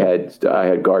 And I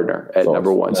had Gardner at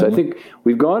number 1. So I think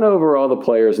we've gone over all the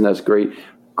players, and that's great.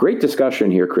 Great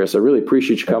discussion here, Chris. I really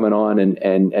appreciate you coming on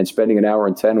and spending an hour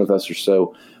and 10 with us or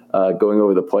so, going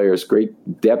over the players.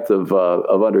 Great depth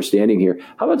of understanding here.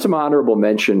 How about some honorable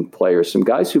mention players, some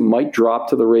guys who might drop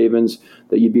to the Ravens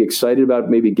that you'd be excited about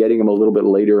maybe getting them a little bit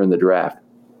later in the draft?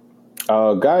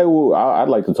 A guy who I'd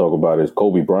like to talk about is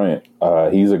Kobe Bryant.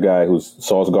 He's a guy who's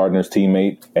Sauce Gardner's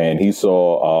teammate, and he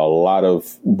saw a lot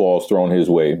of balls thrown his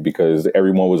way because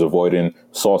everyone was avoiding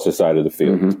Sauce's side of the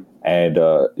field. Mm-hmm. And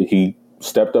he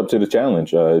stepped up to the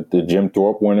challenge. The Jim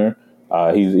Thorpe winner,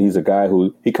 he's a guy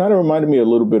who he kind of reminded me a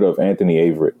little bit of Anthony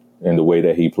Averett in the way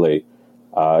that he played.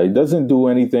 He doesn't do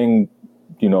anything,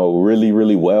 really,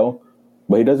 really well,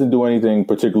 but he doesn't do anything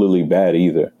particularly bad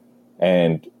either.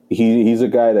 And he's a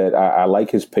guy that I like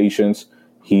his patience.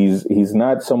 He's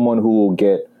not someone who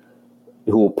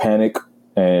will panic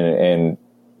and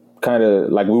kind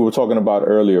of like we were talking about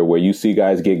earlier, where you see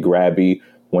guys get grabby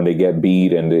when they get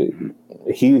beat, and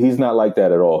he's not like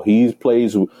that at all. He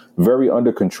plays very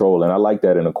under control, and I like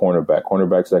that in a cornerback.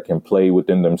 Cornerbacks that can play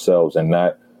within themselves and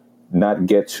not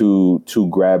get too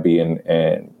grabby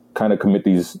and kind of commit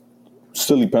these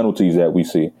silly penalties that we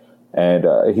see. And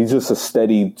he's just a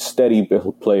steady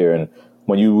player. And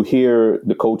when you hear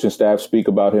the coaching staff speak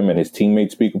about him and his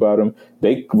teammates speak about him,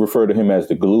 they refer to him as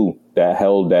the glue that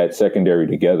held that secondary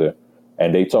together.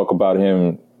 And they talk about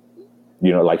him,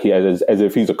 like as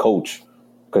if he's a coach,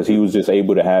 because he was just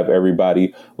able to have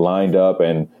everybody lined up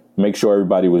and make sure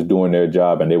everybody was doing their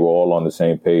job and they were all on the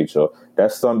same page. So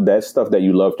that's stuff that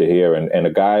you love to hear. And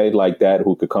a guy like that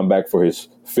who could come back for his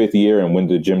 5th year and win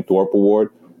the Jim Thorpe Award,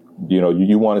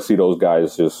 you want to see those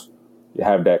guys just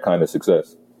have that kind of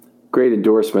success. Great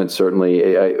endorsement, certainly.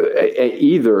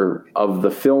 Either of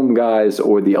the film guys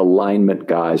or the alignment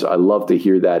guys, I love to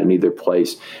hear that in either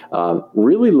place.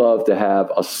 Really love to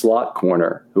have a slot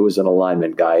corner who is an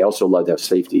alignment guy. I also love to have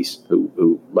safeties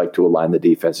who like to align the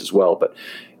defense as well. But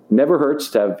never hurts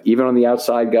to have, even on the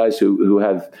outside, guys who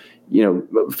have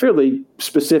fairly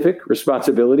specific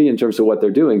responsibility in terms of what they're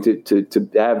doing. To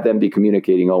have them be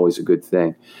communicating, always a good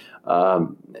thing.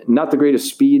 Not the greatest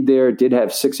speed there. Did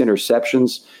have 6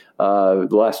 interceptions the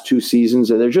last 2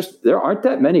 seasons, and there aren't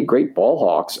that many great ball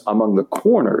hawks among the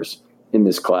corners in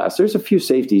this class. There's a few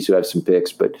safeties who have some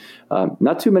picks, but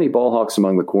not too many ball hawks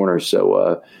among the corners.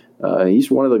 So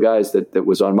he's one of the guys that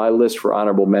was on my list for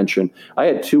honorable mention. I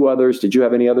had 2 others. Did you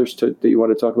have any others that you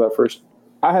want to talk about first?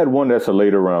 I had one that's a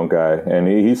later round guy, and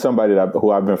he's somebody who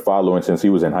I've been following since he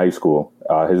was in high school.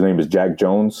 His name is Jack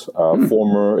Jones.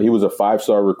 He was a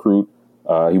 5-star recruit.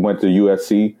 He went to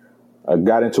USC,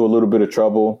 got into a little bit of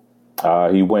trouble.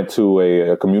 He went to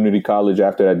a community college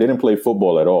after that. Didn't play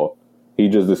football at all. He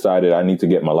just decided, I need to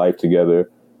get my life together,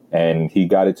 and he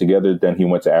got it together. Then he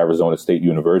went to Arizona State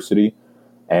University,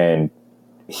 and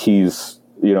he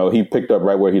picked up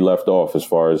right where he left off as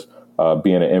far as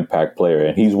being an impact player.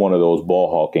 And he's one of those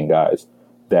ball hawking guys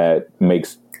that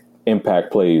makes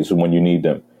impact plays when you need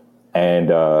them. And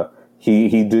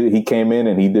he came in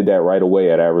and he did that right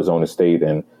away at Arizona State.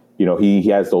 And, he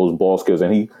has those ball skills.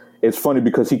 And it's funny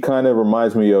because he kind of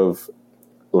reminds me of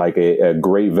like a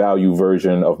great value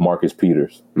version of Marcus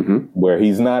Peters, where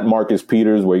he's not Marcus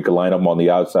Peters, where he can line up on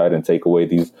the outside and take away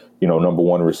these, number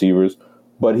 1 receivers.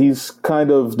 But he's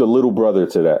kind of the little brother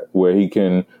to that, where he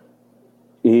can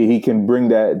bring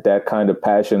that kind of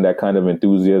passion, that kind of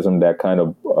enthusiasm, that kind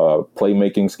of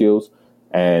playmaking skills,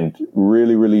 and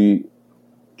really, really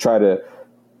try to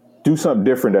do something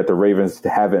different that the Ravens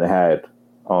haven't had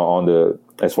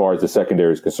as far as the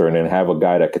secondary is concerned, and have a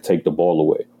guy that could take the ball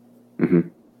away. Mm-hmm.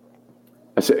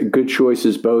 I said good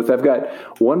choices both. I've got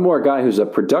one more guy who's a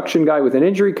production guy with an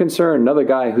injury concern, another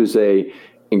guy who's a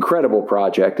incredible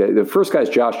project. The first guy is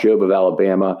Josh Jobe of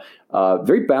Alabama.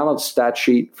 Very balanced stat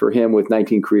sheet for him with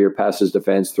 19 career passes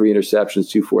defense, 3 interceptions,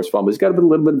 2 forced fumbles. He's got a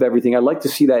little bit of everything. I'd like to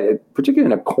see that,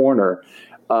 particularly in a corner.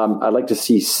 I'd like to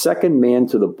see second man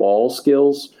to the ball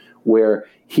skills, where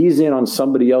he's in on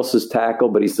somebody else's tackle,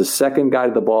 but he's the second guy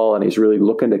to the ball, and he's really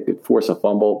looking to force a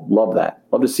fumble. Love that.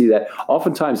 Love to see that.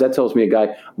 Oftentimes, that tells me a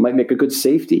guy might make a good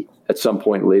safety at some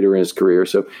point later in his career.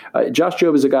 So Josh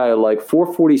Jobe is a guy I like.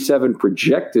 447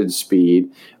 projected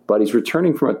speed, but he's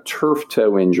returning from a turf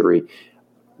toe injury.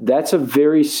 That's a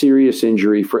very serious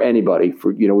injury for anybody.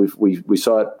 We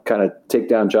saw it kind of take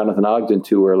down Jonathan Ogden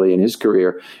too early in his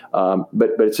career, but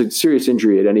it's a serious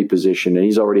injury at any position, and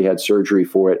he's already had surgery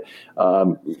for it.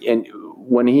 And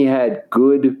when he had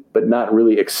good but not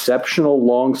really exceptional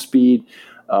long speed,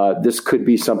 this could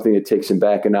be something that takes him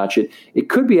back a notch. It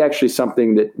could be actually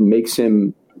something that makes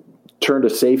him turn to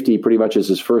safety pretty much as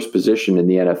his first position in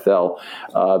the NFL.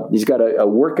 He's got a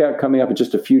workout coming up in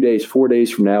just a few days, 4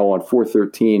 days from now on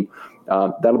 4/13.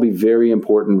 That'll be very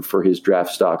important for his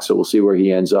draft stock. So we'll see where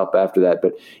he ends up after that.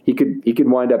 But he could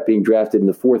wind up being drafted in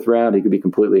the 4th round. He could be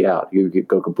completely out. He could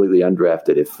go completely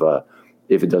undrafted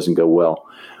if it doesn't go well.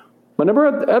 My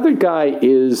other guy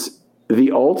is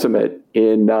the ultimate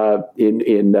in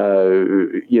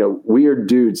weird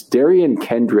dudes. Darian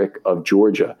Kendrick of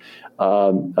Georgia.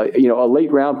 A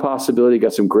late round possibility,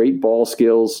 got some great ball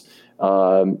skills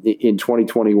in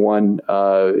 2021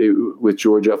 with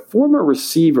Georgia. Former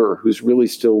receiver who's really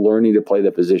still learning to play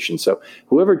the position. So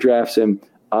whoever drafts him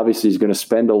obviously is going to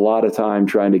spend a lot of time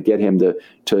trying to get him to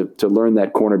learn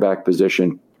that cornerback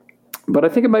position. But I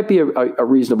think it might be a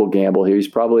reasonable gamble here. He's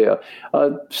probably a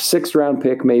 6th round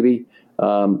pick, maybe,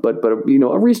 but a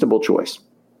reasonable choice.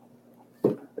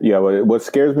 Yeah, what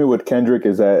scares me with Kendrick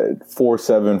is that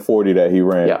 4.7 40 that he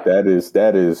ran. Yeah.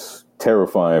 That is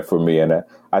terrifying for me. And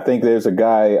I think there's a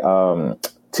guy,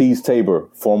 Tease Tabor,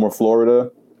 former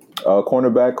Florida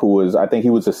cornerback, I think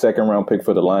he was a 2nd round pick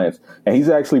for the Lions, and he's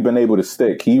actually been able to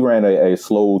stick. He ran a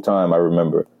slow time, I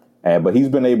remember, but he's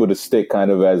been able to stick kind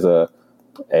of as a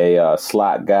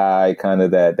slot guy, kind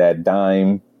of that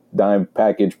dime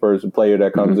package player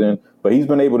that comes in. But he's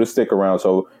been able to stick around,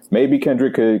 so maybe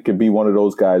Kendrick could be one of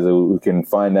those guys who can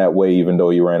find that way, even though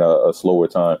he ran a slower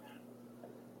time.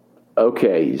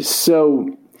 Okay,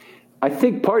 so I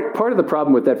think part of the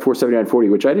problem with that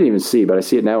 4.79.40, which I didn't even see, but I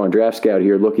see it now on Draft Scout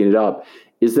here looking it up,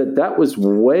 is that was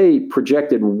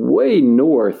projected way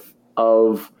north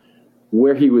of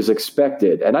where he was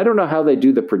expected. And I don't know how they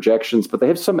do the projections, but they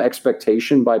have some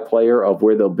expectation by player of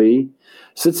where they'll be.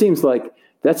 So it seems like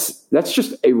that's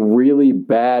just a really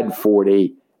bad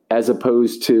 40 as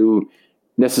opposed to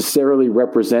necessarily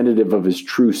representative of his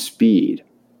true speed.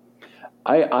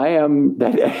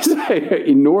 That is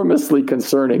enormously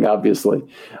concerning, obviously,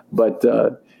 but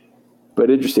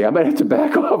interesting. I might have to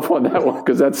back off on that one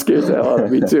because that scares the hell out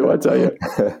of me too, I'll tell you.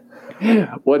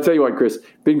 Well, I'll tell you what, Chris,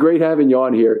 been great having you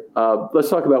on here. Let's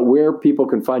talk about where people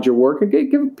can find your work and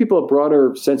give people a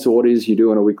broader sense of what it is you do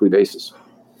on a weekly basis.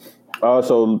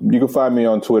 So you can find me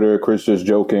on Twitter, Chris Just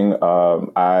Joking.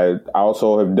 I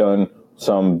also have done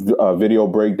some video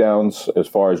breakdowns as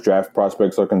far as draft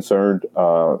prospects are concerned.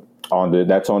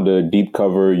 That's on the Deep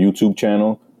Cover YouTube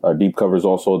channel. Deep Cover is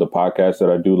also the podcast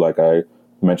that I do, like I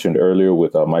mentioned earlier,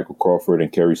 with Michael Crawford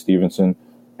and Kerry Stevenson.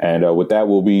 And with that,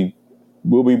 we'll be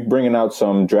bringing out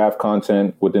some draft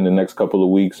content within the next couple of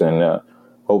weeks, and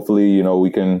hopefully, we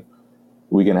can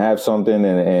have something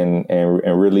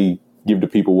and really give the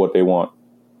people what they want.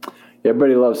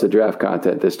 Everybody loves the draft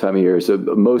content this time of year. So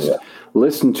most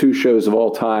listened to shows of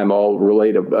all time all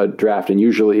relate a draft, and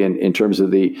usually in terms of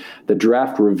the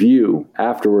draft review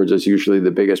afterwards is usually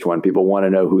the biggest one. People want to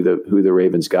know who the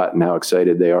Ravens got and how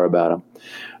excited they are about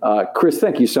them. Chris,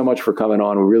 thank you so much for coming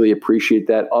on. We really appreciate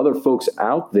that. Other folks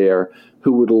out there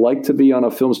who would like to be on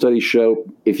a Film Study show,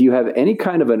 if you have any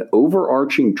kind of an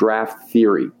overarching draft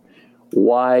theory,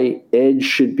 why edge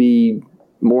should be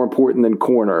more important than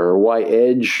corner, or why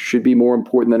edge should be more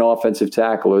important than offensive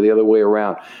tackle, or the other way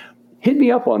around, hit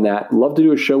me up on that. Love to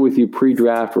do a show with you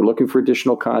pre-draft. We're looking for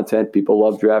additional content. People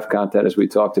love draft content, as we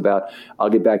talked about.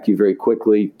 I'll get back to you very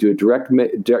quickly. Do a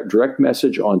direct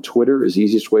message on Twitter is the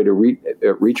easiest way to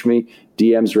reach me.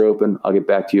 DMs are open. I'll get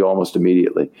back to you almost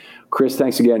immediately. Chris,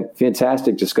 thanks again.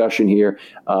 Fantastic discussion here.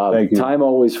 Thank you. Time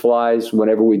always flies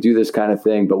whenever we do this kind of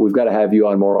thing, but we've got to have you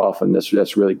on more often. That's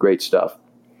really great stuff.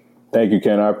 Thank you,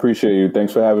 Ken. I appreciate you.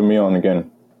 Thanks for having me on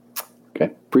again. Okay.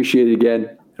 Appreciate it again.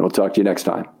 And we'll talk to you next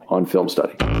time on Film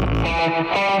Study.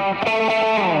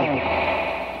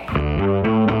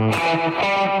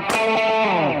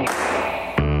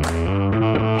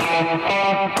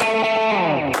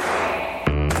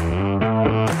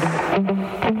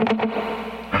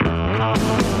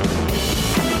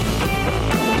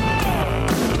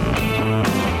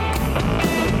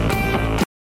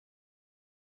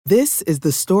 This is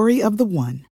the story of the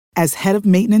one. As head of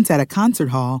maintenance at a concert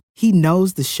hall, he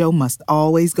knows the show must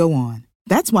always go on.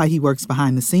 That's why he works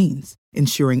behind the scenes,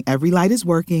 ensuring every light is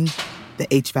working, the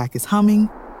HVAC is humming,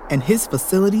 and his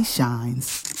facility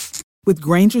shines. With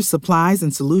Grainger's supplies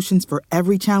and solutions for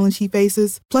every challenge he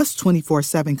faces, plus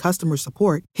 24/7 customer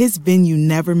support, his venue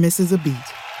never misses a beat.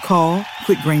 Call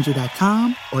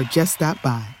quickgrainger.com or just stop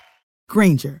by.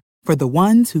 Grainger, for the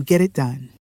ones who get it done.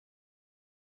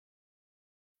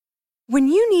 When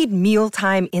you need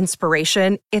mealtime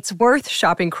inspiration, it's worth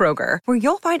shopping Kroger, where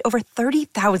you'll find over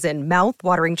 30,000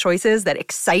 mouth-watering choices that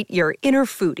excite your inner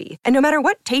foodie. And no matter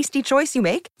what tasty choice you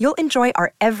make, you'll enjoy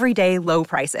our everyday low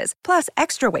prices, plus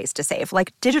extra ways to save,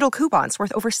 like digital coupons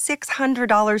worth over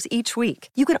 $600 each week.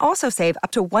 You can also save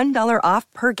up to $1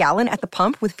 off per gallon at the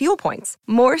pump with fuel points.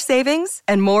 More savings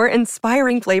and more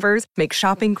inspiring flavors make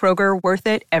shopping Kroger worth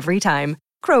it every time.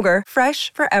 Kroger,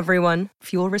 fresh for everyone.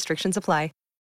 Fuel restrictions apply.